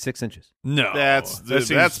 5 feet 6 inches. no, That's that seems-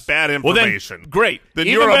 that's bad Well, then, information. great. Then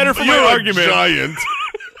Even better for my you're argument. a giant.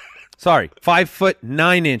 Sorry,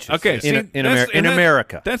 5'9". Okay, see, in that's- and that-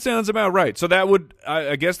 America. That sounds about right. So that would,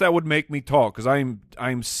 I guess, that would make me tall because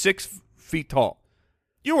I'm 6 feet tall.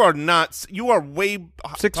 You are not. You are way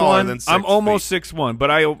 6'1". taller than 6 I'm almost feet. 6'1",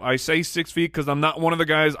 but I say 6 feet because I'm not one of the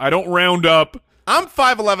guys. I don't round up. I'm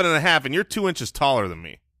 5'11" and a half, and you're 2 inches taller than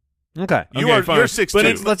me. Okay. Okay, fine. You're 6'2".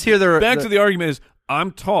 But Let's hear the Back to the argument is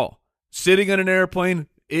I'm tall. Sitting on an airplane,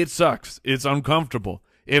 it sucks. It's uncomfortable.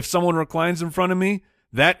 If someone reclines in front of me,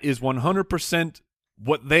 that is 100%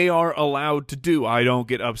 what they are allowed to do. I don't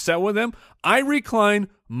get upset with them. I recline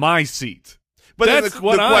my seat. But then That's the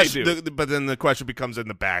what I question, do. but then the question becomes in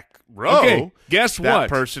the back row. Okay, guess that what?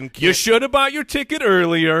 person can't. You should have bought your ticket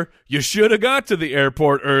earlier. You should have got to the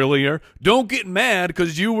airport earlier. Don't get mad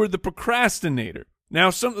because you were the procrastinator. Now,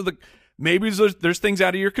 some of the maybe there's things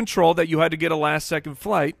out of your control that you had to get a last-second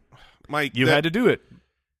flight. Mike, You had to do it.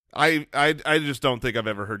 I just don't think I've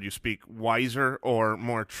ever heard you speak wiser or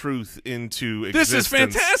more truth into This is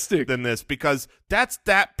existence fantastic. than this, because that's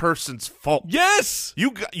that person's fault. Yes.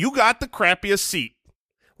 You got the crappiest seat.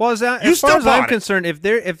 Well, as You far still as I'm bought it. concerned, if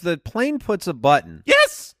the plane puts a button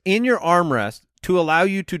Yes. in your armrest to allow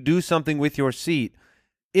you to do something with your seat,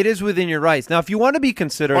 it is within your rights. Now, if you want to be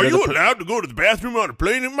considerate Are of the you allowed to go to the bathroom on a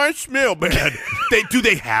plane? It might smell bad. Do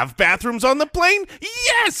they have bathrooms on the plane?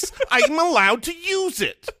 Yes, I'm allowed to use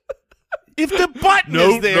it. If the button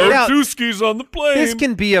is there, Now- Tuskis on the plane. This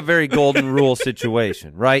can be a very golden rule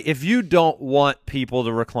situation, right? If you don't want people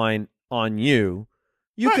to recline on you,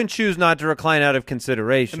 you Right. can choose not to recline out of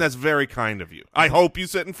consideration. and that's very kind of you. I hope you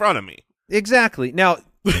sit in front of me. Exactly. Now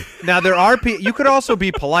there are you could also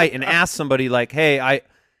be polite and ask somebody like, "Hey,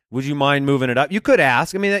 would you mind moving it up?" You could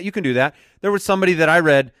ask. I mean, you can do that. There was somebody that I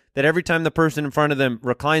read that every time the person in front of them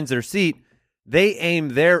reclines their seat, they aim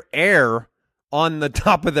their air on the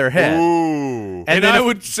top of their head. Ooh. and then I if-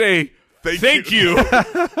 would say, thank you.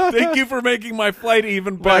 Thank you for making my flight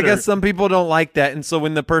even better. Well, I guess some people don't like that, and so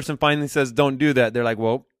when the person finally says, "Don't do that," they're like,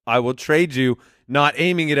 "Well, I will trade you not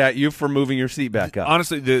aiming it at you for moving your seat back up."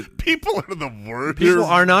 Honestly, the People are the worst. People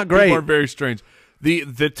are not great. People are very strange.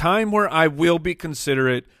 The time where I will be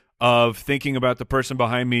considerate of thinking about the person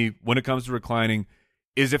behind me when it comes to reclining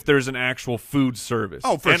is if there's an actual food service.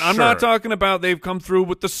 Oh, for and I'm not sure. talking about they've come through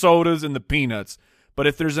with the sodas and the peanuts, but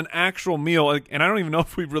if there's an actual meal, and I don't even know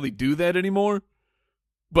if we really do that anymore,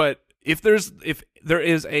 but if there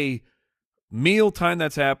is a meal time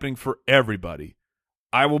that's happening for everybody,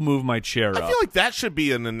 I will move my chair up. I feel like that should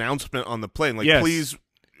be an announcement on the plane. Like, Yes. please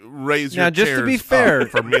raise Now, your just to chairs be fair- up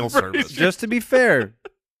for meal service. Just to be fair,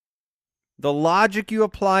 the logic you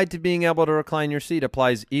applied to being able to recline your seat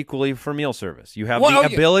applies equally for meal service. You have Well, the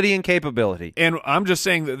yeah. ability and capability. And I'm just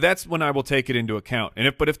saying that's when I will take it into account. And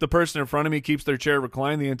if the person in front of me keeps their chair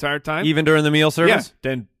reclined the entire time, Even during the meal service? yeah,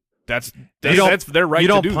 then that's don't- their right You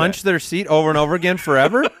to don't do punch that. their seat over and over again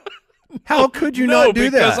forever? How could you No, not do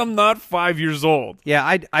because that? I'm not 5 years old. Yeah,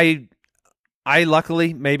 I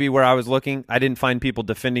luckily, maybe where I was looking, I didn't find people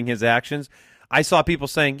defending his actions. I saw people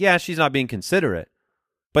saying, yeah, she's not being considerate,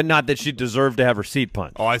 but not that she deserved to have her seat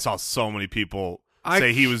punched. Oh, I saw so many people I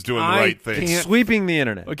say he was doing the I right thing. can't- Sweeping the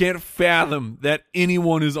internet. I can't fathom that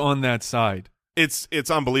anyone is on that side. It's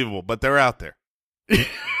unbelievable, but they're out there.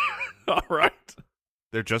 All right.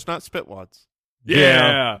 They're just not spitwads.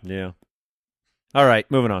 Yeah. Yeah. All right,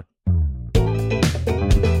 moving on.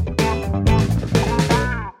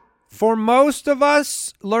 For most of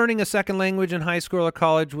us, learning a second language in high school or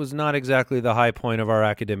college was not exactly the high point of our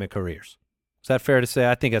academic careers. Is that fair to say?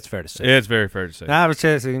 I think that's fair to say. It's very fair to say. I was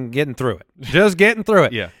just getting through it. Just getting through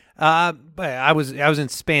it. Yeah. But I was in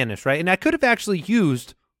Spanish, right? And I could have actually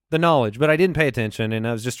used the knowledge, but I didn't pay attention, and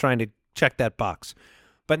I was just trying to check that box.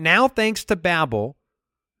 But now, thanks to Babbel,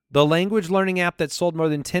 the language learning app that sold more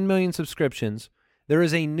than 10 million subscriptions, there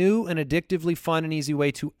is a new and addictively fun and easy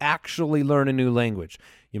way to actually learn a new language.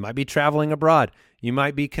 You might be traveling abroad. You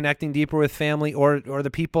might be connecting deeper with family or the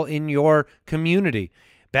people in your community.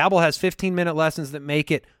 Babbel has 15-minute lessons that make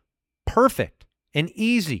it perfect and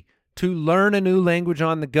easy to learn a new language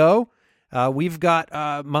on the go. We've got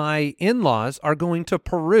my in-laws are going to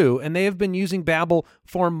Peru, and they have been using Babbel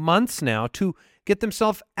for months now to get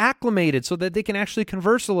themselves acclimated so that they can actually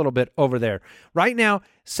converse a little bit over there. Right now,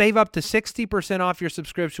 save up to 60% off your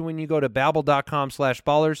subscription when you go to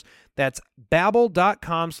Babbel.com/ballers. That's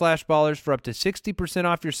Babbel.com/ballers for up to 60%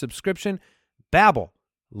 off your subscription. Babbel,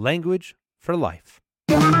 language for life.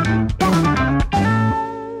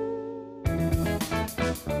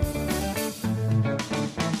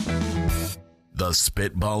 The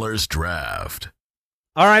Spitballers Draft.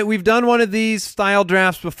 All right, we've done one of these style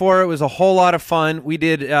drafts before. It was a whole lot of fun. We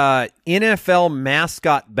did NFL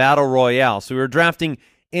Mascot Battle Royale. So we were drafting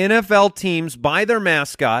NFL teams by their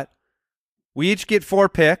mascot. We each get 4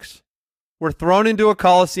 picks. We're thrown into a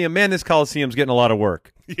coliseum. Man, this coliseum's getting a lot of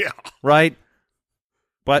work, Yeah. right?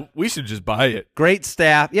 But We should just buy it. great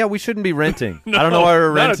staff. Yeah, we shouldn't be renting. No, I don't know why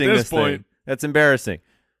we're not at renting this this thing. point. That's embarrassing.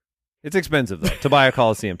 It's expensive, though, to buy a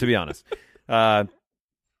coliseum, to be honest.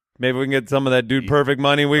 Maybe we can get some of that Dude Perfect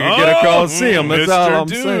money. We can get a coliseum. That's all Mr. I'm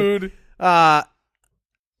saying. Dude.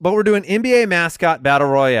 But we're doing NBA Mascot Battle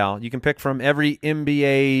Royale. You can pick from every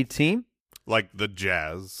NBA team. Like the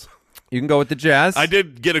Jazz. You can go with the Jazz. I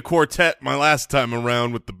did get a quartet my last time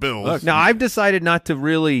around with the Bills. Look, Now, I've decided not to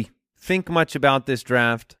really think much about this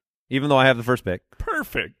draft, even though I have the first pick,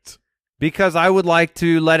 Perfect. because I would like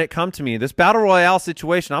to let it come to me. This Battle Royale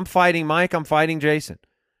situation, I'm fighting Mike, I'm fighting Jason.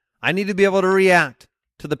 I need to be able to react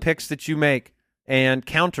to the picks that you make and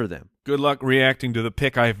counter them. Good luck reacting to the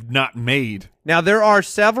pick I have not made. Now, there are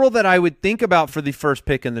several that I would think about for the first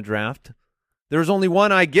pick in the draft. There's only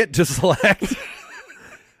one I get to select.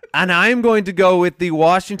 And I'm going to go with the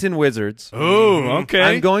Washington Wizards. Oh, okay.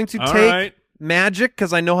 I'm going to All take right. Magic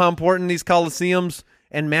because I know how important these Coliseums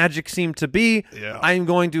and Magic seem to be. Yeah. I'm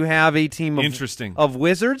going to have a team Interesting. of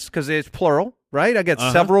Wizards because it's plural, right? I got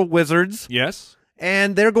several Wizards, Yes.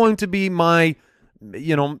 and they're going to be my,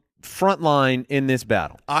 front line in this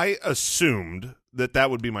battle. I assumed that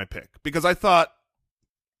would be my pick because I thought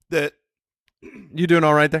that You doing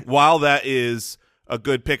all right there? while that is a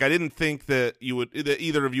good pick, I didn't think that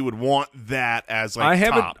either of you would want that as like I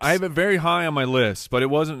have tops. it. I have it very high on my list, but it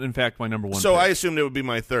wasn't, in fact, my number one. So pick. I assumed it would be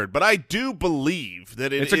my third, but I do believe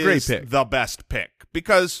that It's a great is pick. the best pick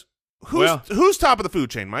because who's top of the food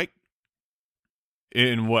chain, Mike?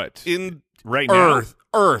 in what In right Earth,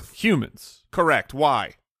 now humans correct.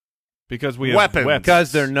 Why? because we have Weapons.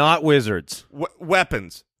 Because they're not wizards.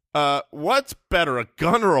 Weapons. What's better, a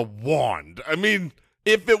gun or a wand? I mean,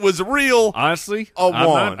 if it was real, Honestly, A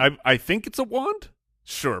wand. I think it's a wand.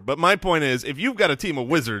 sure. But my point is, if you've got a team of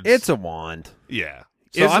wizards, It's a wand. yeah.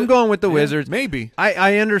 So Is I'm it? going with the Yeah, Wizards. maybe.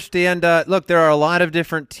 I understand. Look, there are a lot of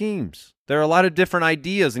different teams. There are a lot of different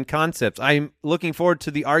ideas and concepts. I'm looking forward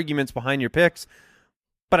to the arguments behind your picks,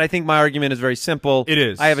 but I think my argument is very simple. It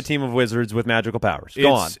is. I have a team of wizards with magical powers.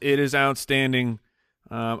 Go on. It is outstanding.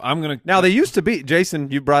 I'm gonna Now, they used to be, Jason,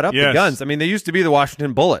 you brought up the Yes. guns. I mean, they used to be the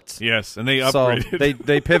Washington Bullets. yes, and they So upgraded.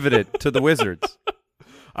 they pivoted to the Wizards.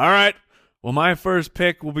 All right. Well, my first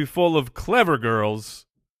pick will be full of clever girls.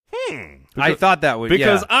 I thought that would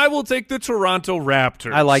Because yeah. I will take the Toronto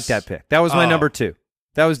Raptors. I like that pick. That was my Oh. number 2.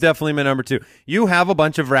 That was definitely my number 2. You have a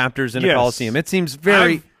bunch of Raptors in a Yes. Coliseum. It seems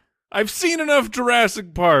very I've seen enough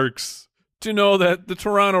Jurassic Parks to know that the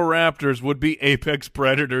Toronto Raptors would be apex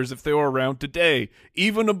predators if they were around today,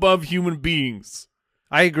 even above human beings.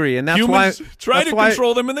 I agree, and that's Humans why try that's to why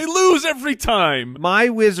control them and they lose every time. my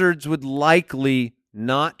Wizards would likely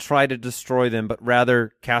not try to destroy them, but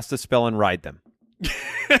rather cast a spell and ride them.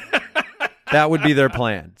 That would be their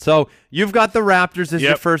plan. So you've got the Raptors as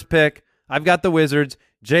your Yep. first pick. I've got the Wizards.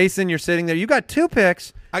 Jason, you're sitting there. You got 2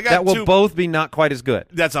 picks I got that will 2 both be not quite as good.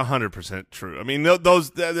 That's 100% true. I mean, that's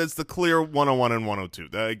the clear 101 and 102.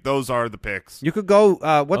 Those are the picks. You could go.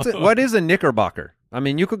 What is a Knickerbocker? I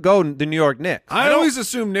mean, you could go the New York Knicks. I always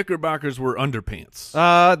assumed Knickerbockers were underpants.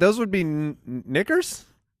 Those would be knickers.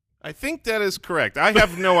 I think that is correct. I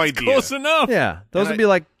have no idea. Close enough. Yeah, those And would be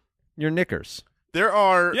like your knickers. There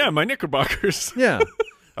are. Yeah, my Knickerbockers. Yeah.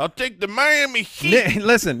 I'll take the Miami Heat.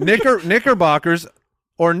 Listen, knickerbockers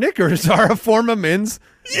or knickers are a form of men's.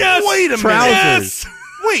 Yes. Wait a Trousers. minute.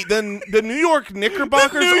 Wait, then the New York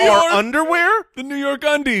Knickerbockers The New are York- underwear? The New York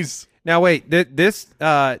Undies. Now wait, this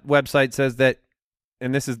website says that,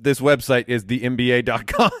 and this website is the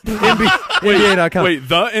NBA.com. NBA.com. Wait,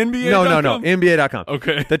 the NBA? No, NBA.com.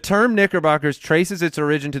 Okay. The term knickerbockers traces its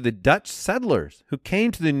origin to the Dutch settlers who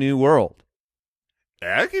came to the New World.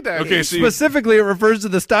 Okay, so Specifically, it refers to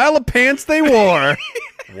the style of pants they wore.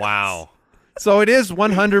 Wow. So it is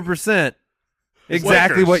 100%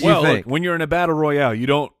 exactly what you well, think. look, when you're in a battle royale, you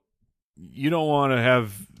don't want to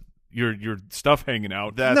have your stuff hanging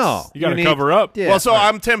out. That's, No. you got to need- cover up. Yeah. Well, so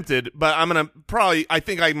I'm tempted, but I'm gonna probably. I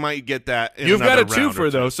think I might get that. In You've got another a round or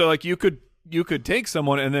twofer though, so like you could take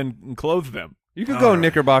someone and then clothe them. You could go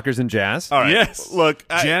knickerbockers and jazz. All right. Yes. Look,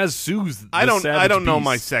 Jazz soothes. I don't know beast.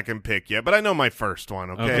 my second pick yet, but I know my first one.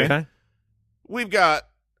 Okay. Okay. We've got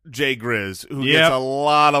Jay Grizz, who Yep. gets a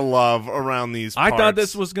lot of love around these. I parts. thought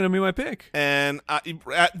this was going to be my pick. and I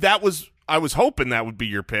was hoping that would be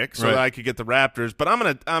your pick so Right. that I could get the Raptors, but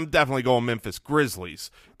I'm definitely going Memphis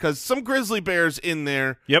Grizzlies because some Grizzly Bears in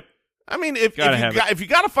there. Yep. I mean, if Gotta have you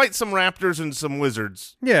got to fight some Raptors and some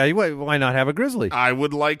Wizards, Yeah, why not have a grizzly? I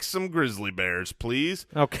would like some Grizzly Bears, please.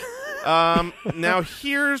 Okay. Now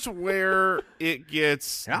here's where it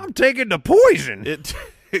gets I'm taking the poison.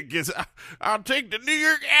 it gets. I'll take the New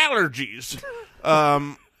York allergies.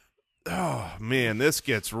 Oh man, this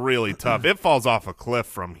gets really tough. It falls off a cliff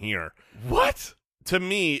from here. What? To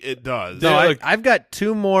me, it does. No, Yeah, look- I've got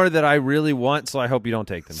 2 more that I really want, so I hope you don't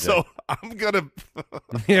take them. Jay. So I'm gonna.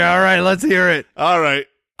 yeah, all right, let's hear it. All right,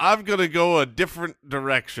 I'm gonna go a different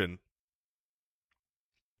direction.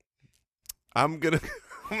 I'm gonna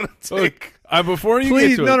take. Look, before you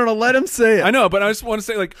Please, get to it, no, let him say it. I know, but I just want to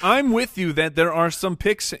say, like, I'm with you that there are some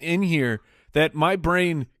picks in here that my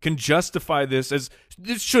brain can justify this as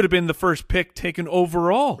this should have been the first pick taken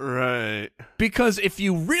overall. Right. Because if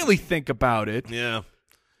you really think about it, Yeah.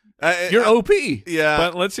 you're OP. yeah.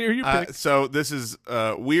 But let's hear your pick. So this is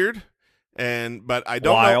weird, but I don't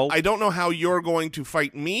know. Wild. I don't know how you're going to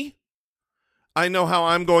fight me. I know how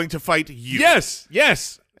I'm going to fight you. Yes,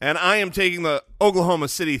 yes. And I am taking the Oklahoma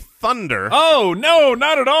City Thunder. Oh, no,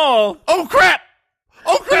 not at all. Oh crap!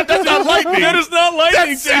 Oh crap! That's not lightning. That is not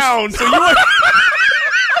lightning. That sound. So you are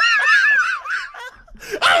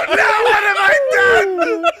Oh no! What have I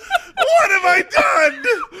done? What have I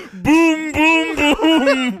done? boom, boom,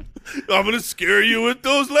 boom. I'm gonna scare you with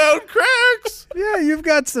those loud cracks. Yeah, you've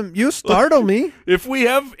got some. You startle me. If we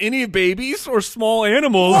have any babies or small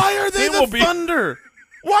animals, Why are they it will the be thunder?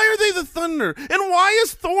 Why are they the thunder? And why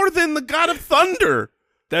is Thor then the god of thunder?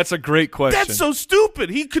 That's a great question. That's so stupid.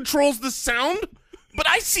 He controls the sound, but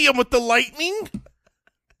I see him with the lightning.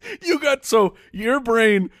 You got so your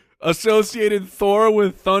brain associated Thor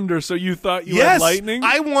with thunder, so you thought you had lightning?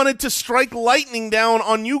 I wanted to strike lightning down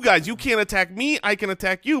on you guys. You can't attack me. I can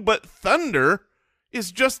attack you, but thunder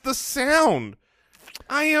is just the sound.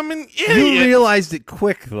 I am an idiot. You realized it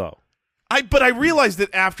quick, though. But I realized it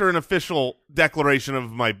after an official declaration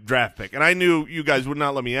of my draft pick, and I knew you guys would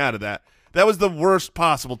not let me out of that. That was the worst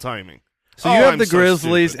possible timing. So you Oh, have I'm the so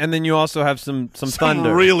Grizzlies, stupid. and then you also have some Some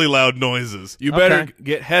thunder. really loud noises. You better Okay.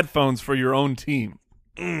 get headphones for your own team.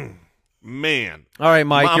 Man, All right,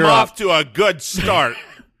 Mike, I'm you're off up. to a good start.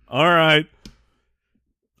 All right.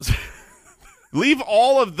 Leave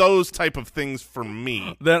all of those type of things for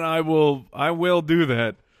me. Then I will do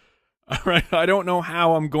that. All right. I don't know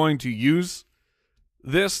how I'm going to use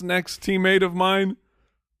this next teammate of mine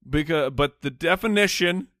but the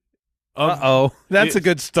definition That's a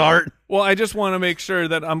good start. Well, I just want to make sure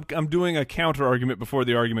that I'm doing a counter argument before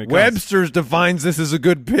the argument comes. Webster's defines this as a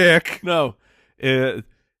good pick. No, it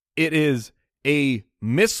is a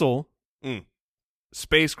missile,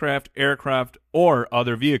 spacecraft, aircraft, or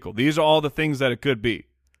other vehicle. These are all the things that it could be.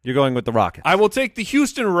 You're going with the Rockets. I will take the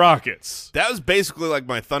Houston Rockets. That was basically like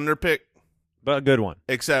my Thunder pick, But a good one.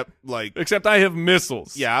 except I have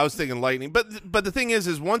missiles. yeah, I was thinking lightning. But the thing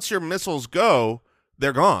is once your missiles go,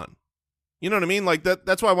 they're gone. You know what I mean? Like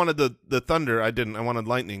that's why I wanted the Thunder. I didn't. I wanted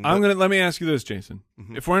lightning. Let me ask you this, Jason.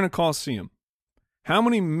 If we're in a Coliseum, how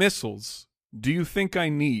many missiles do you think I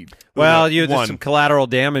need? Well, there's one. some collateral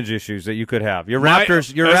damage issues that you could have. Your Raptors.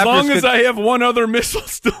 As long as I have one other missile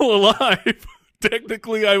still alive,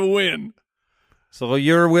 technically I win. So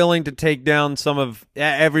you're willing to take down some of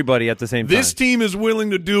everybody at the same time. This team is willing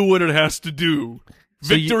to do what it has to do.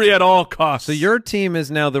 So Victory at all costs. So your team is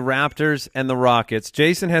now the Raptors and the Rockets.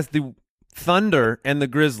 Jason has the Thunder and the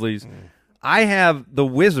Grizzlies. I have the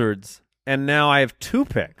Wizards, and now I have 2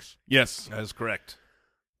 picks. Yes. that is correct.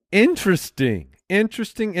 Interesting.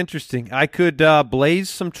 I could blaze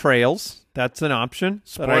some trails. That's an option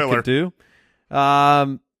that I Spoiler. could do.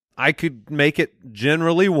 I could make it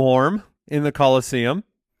generally warm in the Coliseum.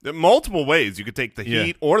 There are multiple ways you could take the Yeah.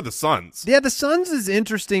 Heat or the Suns. Yeah, the Suns is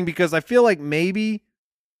interesting because I feel like maybe,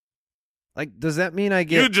 does that mean I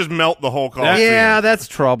get? You just melt the whole Coliseum. Yeah, that's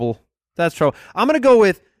trouble. I'm gonna go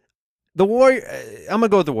with the Warrior. I'm gonna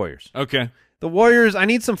go with the Warriors. Okay. The Warriors. I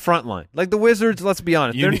need some front line. Like the Wizards. Let's be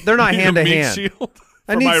honest. They're not you need hand a to meat hand. shield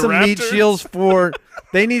I for need my some meat Raptors? shields for.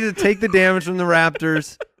 They need to take the damage from the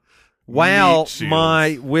Raptors, while Meat shields.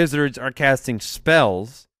 my Wizards are casting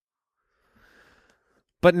spells.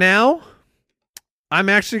 But now, I'm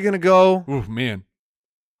actually gonna go. Oh man,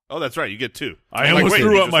 Oh, that's right. You get 2. I I'm like, almost wait,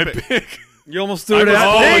 throw you up my just picked- pick. You almost threw I it was out.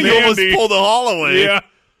 all Dang, in you almost Andy. pulled the Holloway. Yeah.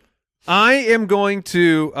 I am going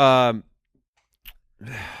to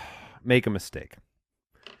make a mistake.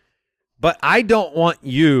 But I don't want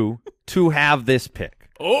you to have this pick.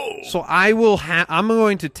 Oh. So I'm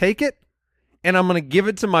going to take it, and I'm going to give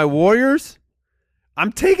it to my Warriors.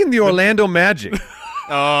 I'm taking the Orlando Magic.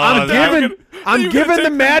 I'm giving the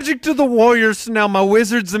Magic to the Warriors. So now my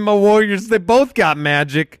Wizards and my Warriors, they both got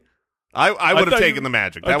Magic. I would have thought taken you- the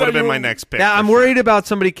Magic. I That would have thought been you my were- next pick. Yeah, I'm for sure. worried about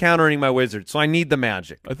somebody countering my Wizards, so I need the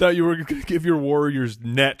Magic. I thought you were going to give your Warriors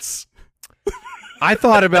nets. I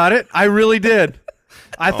thought about it. I really did.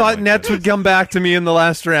 I thought my Nets would come back to me in the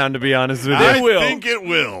last round, to be honest with you. They I will. think it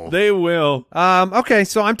will. They will. Okay,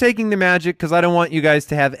 so I'm taking the Magic because I don't want you guys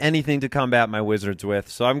to have anything to combat my Wizards with.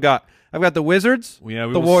 So I've got the Wizards, Yeah,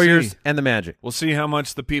 we the will Warriors, see. and the Magic. We'll see how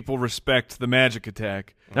much the people respect the Magic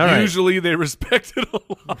attack. All right. Usually they respect it a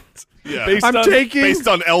lot. Yeah. Based I'm on, taking Based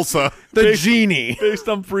on Elsa. the genie. based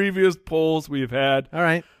on previous polls we've had. All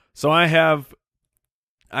right. So I have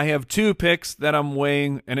 2 picks that I'm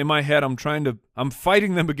weighing, and in my head I'm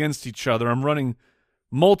fighting them against each other. I'm running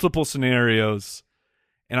multiple scenarios,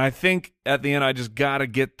 and I think at the end I just gotta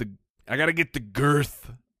get the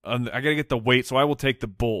girth. I gotta get the weight. So I will take the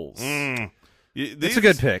Bulls. It's a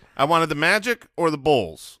good pick. I wanted the Magic or the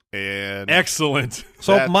Bulls. And Excellent.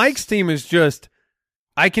 So That's- Mike's team is just,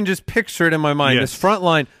 I can just picture it in my mind. Yes. This front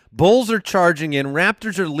line, Bulls are charging in,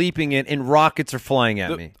 Raptors are leaping in, and Rockets are flying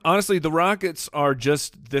at me. Honestly, the Rockets are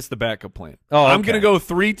just the backup plan. Oh, I'm okay. gonna go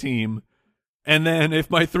 3-team, and then if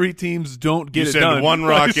my 3 teams don't get You it send done, one I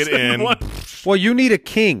rocket send in. one- Well, you need a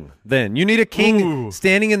king then. You need a king Ooh.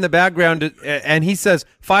 standing in the background, and he says,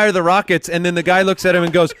 fire the Rockets, and then the guy looks at him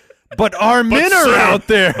and goes, but our men are sir." out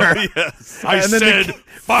there. yes. I And then said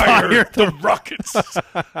fire the Rockets.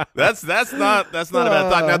 That's not a bad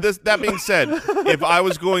thought. Now that being said, if I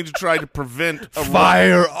was going to try to prevent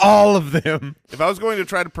Fire all of them. if I was going to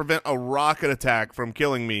try to prevent a rocket attack from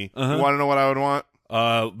killing me, you want to know what I would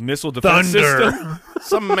want? Missile defense Thunder. system.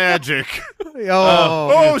 Some magic.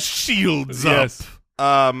 Oh, Oh, shields Yes.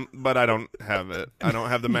 up. But I don't have it. I don't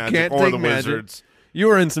have the magic can't or take the magic. Wizards. you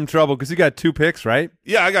were in some trouble because you got 2 picks, right?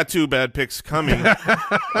 Yeah, I got 2 bad picks coming.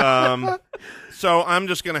 So I'm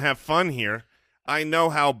just going to have fun here. I know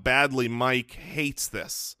how badly Mike hates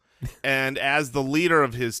this. And as the leader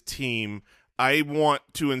of his team, I want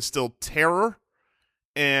to instill terror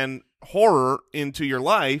and horror into your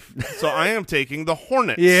life. So I am taking the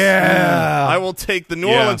Hornets. Yeah. I will take the New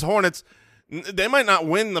Yeah. Orleans Hornets. They might not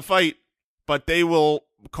win the fight, but they will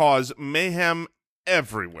cause mayhem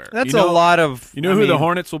everywhere. That's You know- a lot of. You know I who the mean,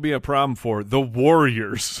 Hornets will be a problem for? The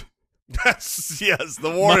Warriors. Yes,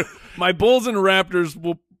 the war. My Bulls and Raptors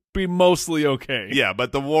will be mostly okay. Yeah,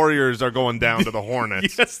 but the Warriors are going down to the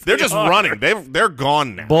Hornets. Yes, they're they just are. running. They're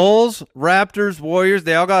gone now. Bulls, Raptors, Warriors,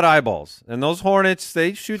 they all got eyeballs. And those Hornets,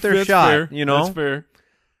 they shoot their That's shot, fair. you know? That's fair.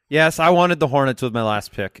 Yes, I wanted the Hornets with my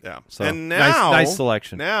last pick. Yeah. So and now, nice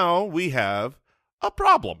selection. Now we have a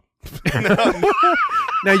problem.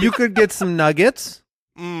 Now you could get some Nuggets.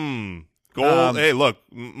 Gold. Hey, look,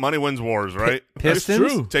 money wins wars, right? Pistons?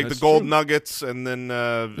 That's true. Take That's the gold true. nuggets and then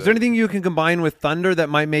Is there anything you can combine with Thunder that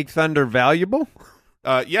might make Thunder valuable?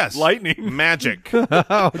 yes, Lightning. magic.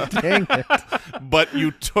 Oh, dang it. But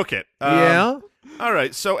you took it. Yeah? All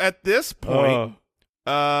right. So at this point,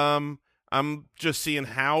 I'm just seeing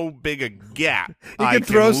how big a gap I could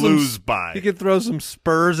throw can some- lose by. You could throw some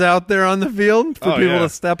Spurs out there on the field for Oh, people yeah. to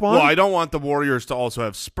step on. Well, I don't want the Warriors to also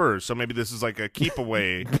have Spurs, so maybe this is like a keep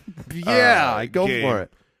away. yeah, go game. for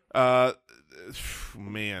it.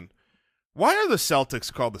 Man, why are the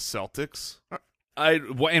Celtics called the Celtics?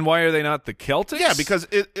 And why are they not the Celtics? Yeah, because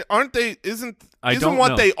aren't they? Isn't don't what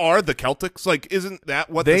know. they are the Celtics? Like, isn't that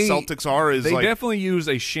what They- the Celtics are? Is they like, definitely use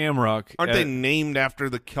a shamrock. aren't they named after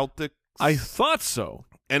the Celtics? I thought so.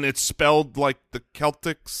 And it's spelled like the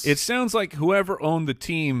Celtics. It sounds like whoever owned the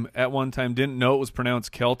team at one time didn't know it was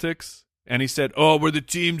pronounced Celtics, and he said, "Oh, we're the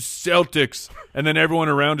team Celtics," and then everyone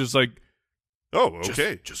around is like,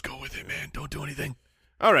 okay. just go with it, man. Don't do anything."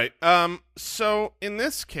 All right. So in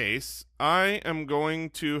this case, I am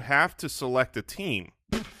going to have to select a team,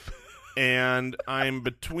 and I'm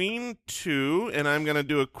between two, and I'm going to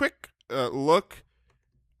do a quick look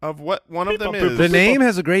of what one of them is. The name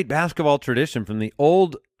has a great basketball tradition from the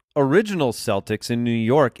old original Celtics in New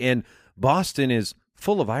York, and Boston is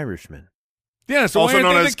full of Irishmen. Yeah, so also why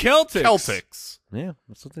known aren't as they the Celtics? Celtics. Yeah,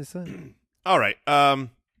 that's what they said. All right. I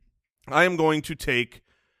am going to take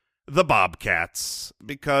the Bobcats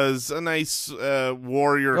because a nice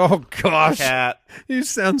warrior Oh, gosh. cat. You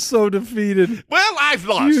sound so defeated. Well, I've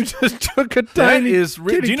lost. You just took a That tiny is. Do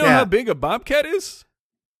kitty you know cat. how big a bobcat is?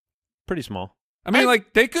 Pretty small. I mean,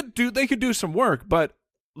 like they could do some work, but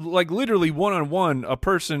like literally 1-on-1, a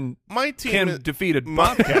person My team can is- defeat a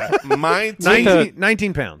my, bobcat. my team.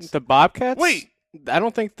 19 pounds. The Bobcats? Wait. I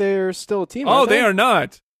don't think they're still a team. Oh, are they are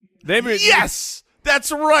not. They've Yes,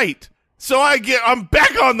 that's right. So I'm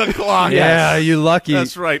back on the clock. Yeah, you lucky.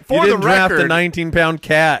 That's right. You For the didn't draft a record, 19-pound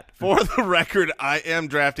cat. For the record, I am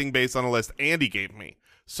drafting based on a list Andy gave me.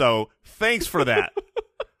 So thanks for that.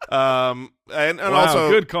 And Wow, also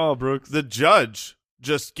good call, Brooks. the judge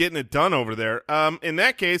just getting it done over there. In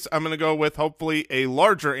that case, I'm going to go with hopefully a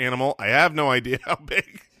larger animal. I have no idea how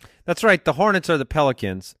big. That's right. The Hornets are the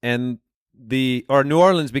Pelicans, and New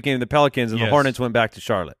Orleans became the Pelicans, and the Yes. Hornets went back to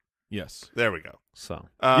Charlotte. Yes, There we go. So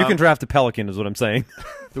Um, you can draft a Pelican, is what I'm saying.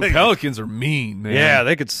 the Pelicans are mean, man. Yeah,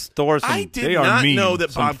 they could store some. I did they are not mean. know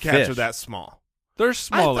that Some bobcats fish. are that small. they're I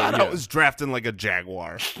smaller. thought yeah. I was drafting like a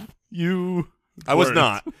jaguar. you. I was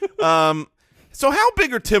weren't. not. So how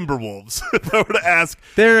big are Timberwolves? If I were to ask,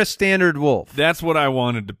 They're a standard wolf. That's what I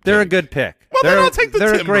wanted to. They're a pick. good pick. Well, then they're I'll take the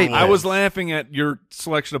they're a great. Timberwolves. I pick. was laughing at your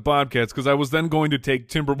selection of bobcats because I was then going to take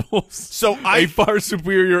Timberwolves. so a I far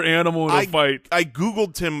superior animal in a fight. I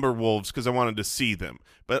googled Timberwolves because I wanted to see them,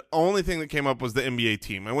 but only thing that came up was the NBA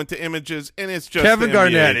team. I went to images, and it's just Kevin the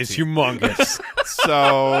Garnett NBA is team. humongous.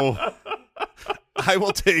 So I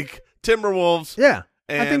will take Timberwolves. Yeah,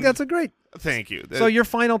 I And- think that's a great. Thank you. So your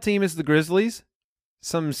final team is the Grizzlies,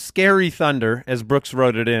 some scary Thunder, as Brooks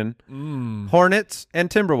wrote it in, Hornets, and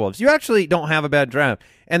Timberwolves. You actually don't have a bad draft.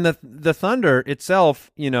 And the Thunder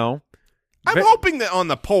itself, you know, I'm hoping that on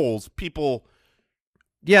the polls, people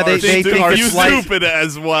yeah, they are think it's like stupid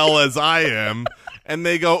as well as I am, and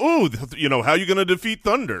they go, "Ooh, how are you going to defeat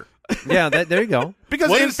Thunder?" yeah. There you go. Because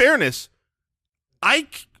What in is- fairness,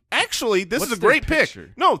 actually this What's is a their great pick.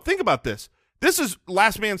 picture? No, think about this. This is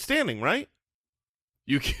last man standing, right?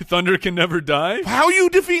 Thunder can never die. How are you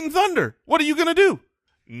defeating Thunder? What are you going to do?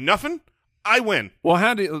 Nothing. I win. Well,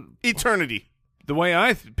 how do Eternity. the way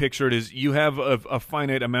I picture it is you have a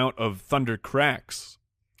finite amount of Thunder cracks,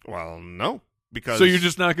 Well, no, because so you're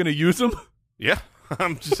just not going to use them. yeah.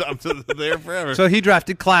 I'm there forever. So he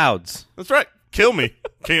drafted Clouds. That's right. Kill me.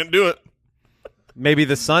 Can't do it. Maybe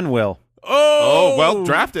the Sun will. Oh well,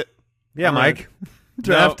 draft it. Yeah, All right. Mike.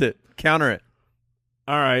 Draft it. Counter it.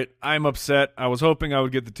 All right, I'm upset. I was hoping I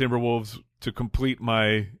would get the Timberwolves to complete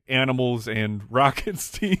my Animals and Rockets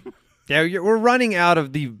team. Yeah, we're running out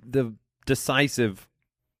of the decisive.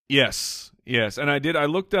 Yes, and I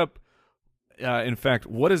looked up. In fact,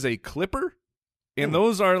 what is a Clipper? And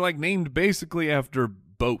those are like named basically after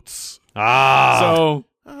boats. Ah. So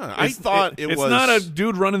I thought it it's was not a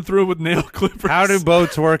dude running through with nail clippers. How do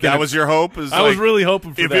boats work? That was your hope? Is I was really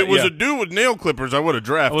hoping for if that. it was yeah. a dude with nail clippers, I would have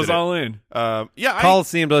drafted I was it. all in.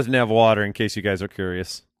 Coliseum doesn't have water, in case you guys are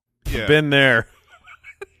curious. Yeah. Been there.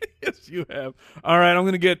 Yes, you have. All right, I'm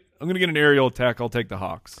gonna get an aerial attack. I'll take the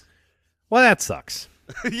Hawks. Well, that sucks.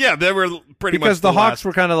 Yeah, they were pretty much Because the Hawks last.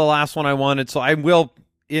 were kind of the last one I wanted, so I will,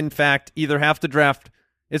 in fact, either have to draft.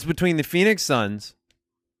 It's between the Phoenix Suns,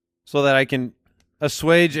 so that I can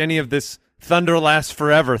assuage any of this Thunder lasts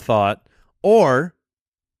forever thought, or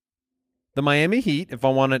the Miami Heat if I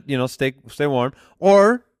want to, stay warm,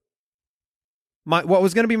 or what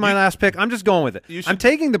was going to be my last pick. I'm just going with it. I'm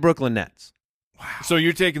taking the Brooklyn Nets. So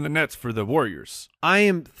you're taking the Nets for the Warriors. I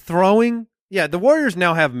am throwing. Yeah, the Warriors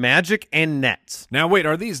now have Magic and nets. Now wait,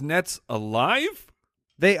 are these nets alive?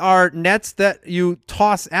 They are nets that you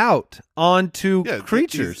toss out onto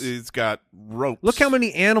creatures. It's got ropes. Look how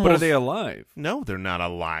many animals. But are they alive? No, they're not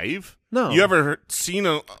alive. No. You ever seen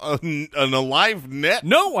an alive net?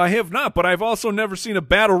 No, I have not, but I've also never seen a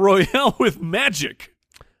battle royale with magic.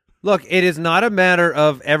 Look, it is not a matter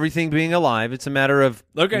of everything being alive. It's a matter of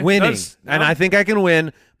winning. And I think I can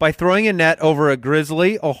win by throwing a net over a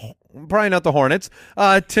Grizzly, probably not the Hornets,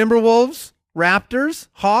 Timberwolves, Raptors,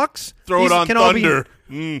 Hawks. Throw it on Thunder.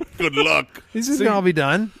 Good luck. These can all be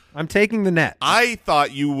done. I'm taking the net. I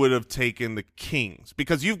thought you would have taken the Kings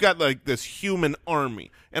because you've got like this human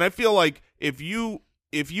army. And I feel like if you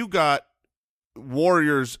got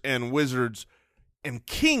Warriors and Wizards and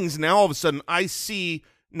Kings, now all of a sudden I see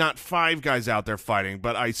not 5 guys out there fighting,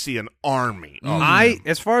 but I see an army.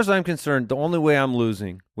 As far as I'm concerned, the only way I'm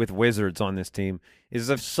losing with Wizards on this team is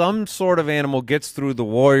if some sort of animal gets through the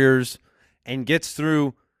Warriors and gets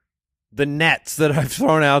through the nets that I've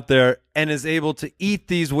thrown out there and is able to eat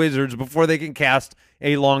these Wizards before they can cast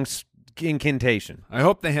a long incantation. I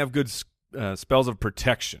hope they have good spells of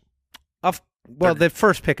protection. The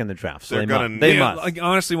first pick in the draft, so they must. Like,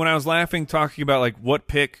 honestly, when I was laughing, talking about like what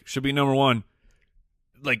pick should be number 1,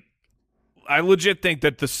 like I legit think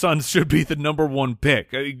that the Suns should be the number 1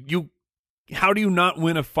 pick. How do you not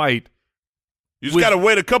win a fight? You just got to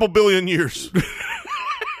wait a couple billion years.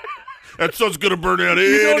 That sun's gonna burn out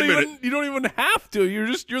any minute. You don't even have to.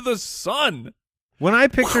 You're the sun. When I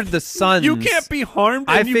pictured the Suns, you can't be harmed.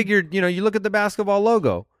 I figured, you look at the basketball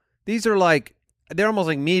logo. These are they're almost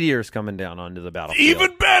like meteors coming down onto the battlefield.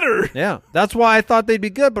 Even better. Yeah, that's why I thought they'd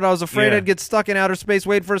be good, but I was afraid I'd get stuck in outer space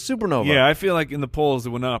waiting for a supernova. Yeah, I feel like in the polls it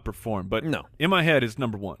would not perform, but no. In my head, it's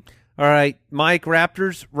number 1. All right, Mike,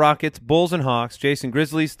 Raptors, Rockets, Bulls, and Hawks. Jason,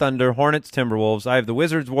 Grizzlies, Thunder, Hornets, Timberwolves. I have the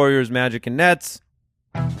Wizards, Warriors, Magic, and Nets.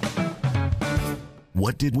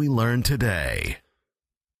 What did we learn today?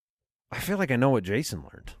 I feel like I know what Jason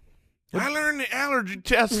learned. I learned the allergy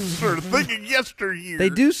tests for thinking yesteryear. They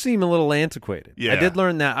do seem a little antiquated. Yeah. I did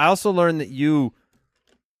learn that. I also learned that you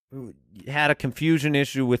had a confusion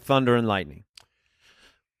issue with Thunder and Lightning.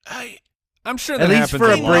 I'm sure At that least happens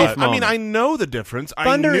for a lot. brief moment. I mean, I know the difference.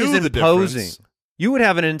 Thunder I knew is the imposing. difference. You would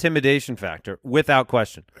have an intimidation factor without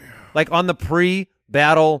question. Like on the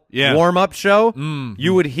pre-battle warm-up show,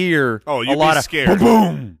 you would hear you'd a lot be of scared.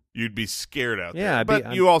 boom. You'd be scared out there. Yeah,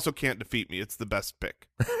 but you also can't defeat me. It's the best pick.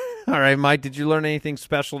 All right, Mike, did you learn anything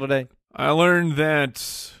special today? I learned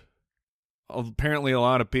that apparently a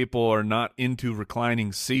lot of people are not into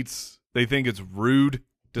reclining seats. They think it's rude,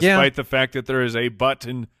 despite the fact that there is a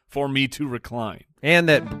button for me to recline. And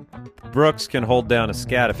that Brooks can hold down a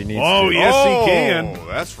scat if he needs to. Oh, yes, he can.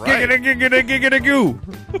 That's right. Giggity-giggity-giggity-goo.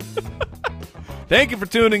 Thank you for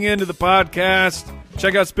tuning in to the podcast.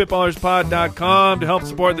 Check out SpitballersPod.com to help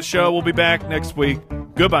support the show. We'll be back next week.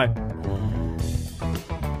 Goodbye.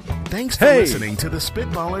 Thanks for listening to the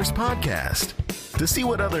Spitballers Podcast. To see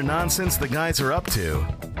what other nonsense the guys are up to,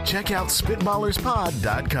 check out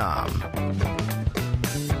SpitballersPod.com.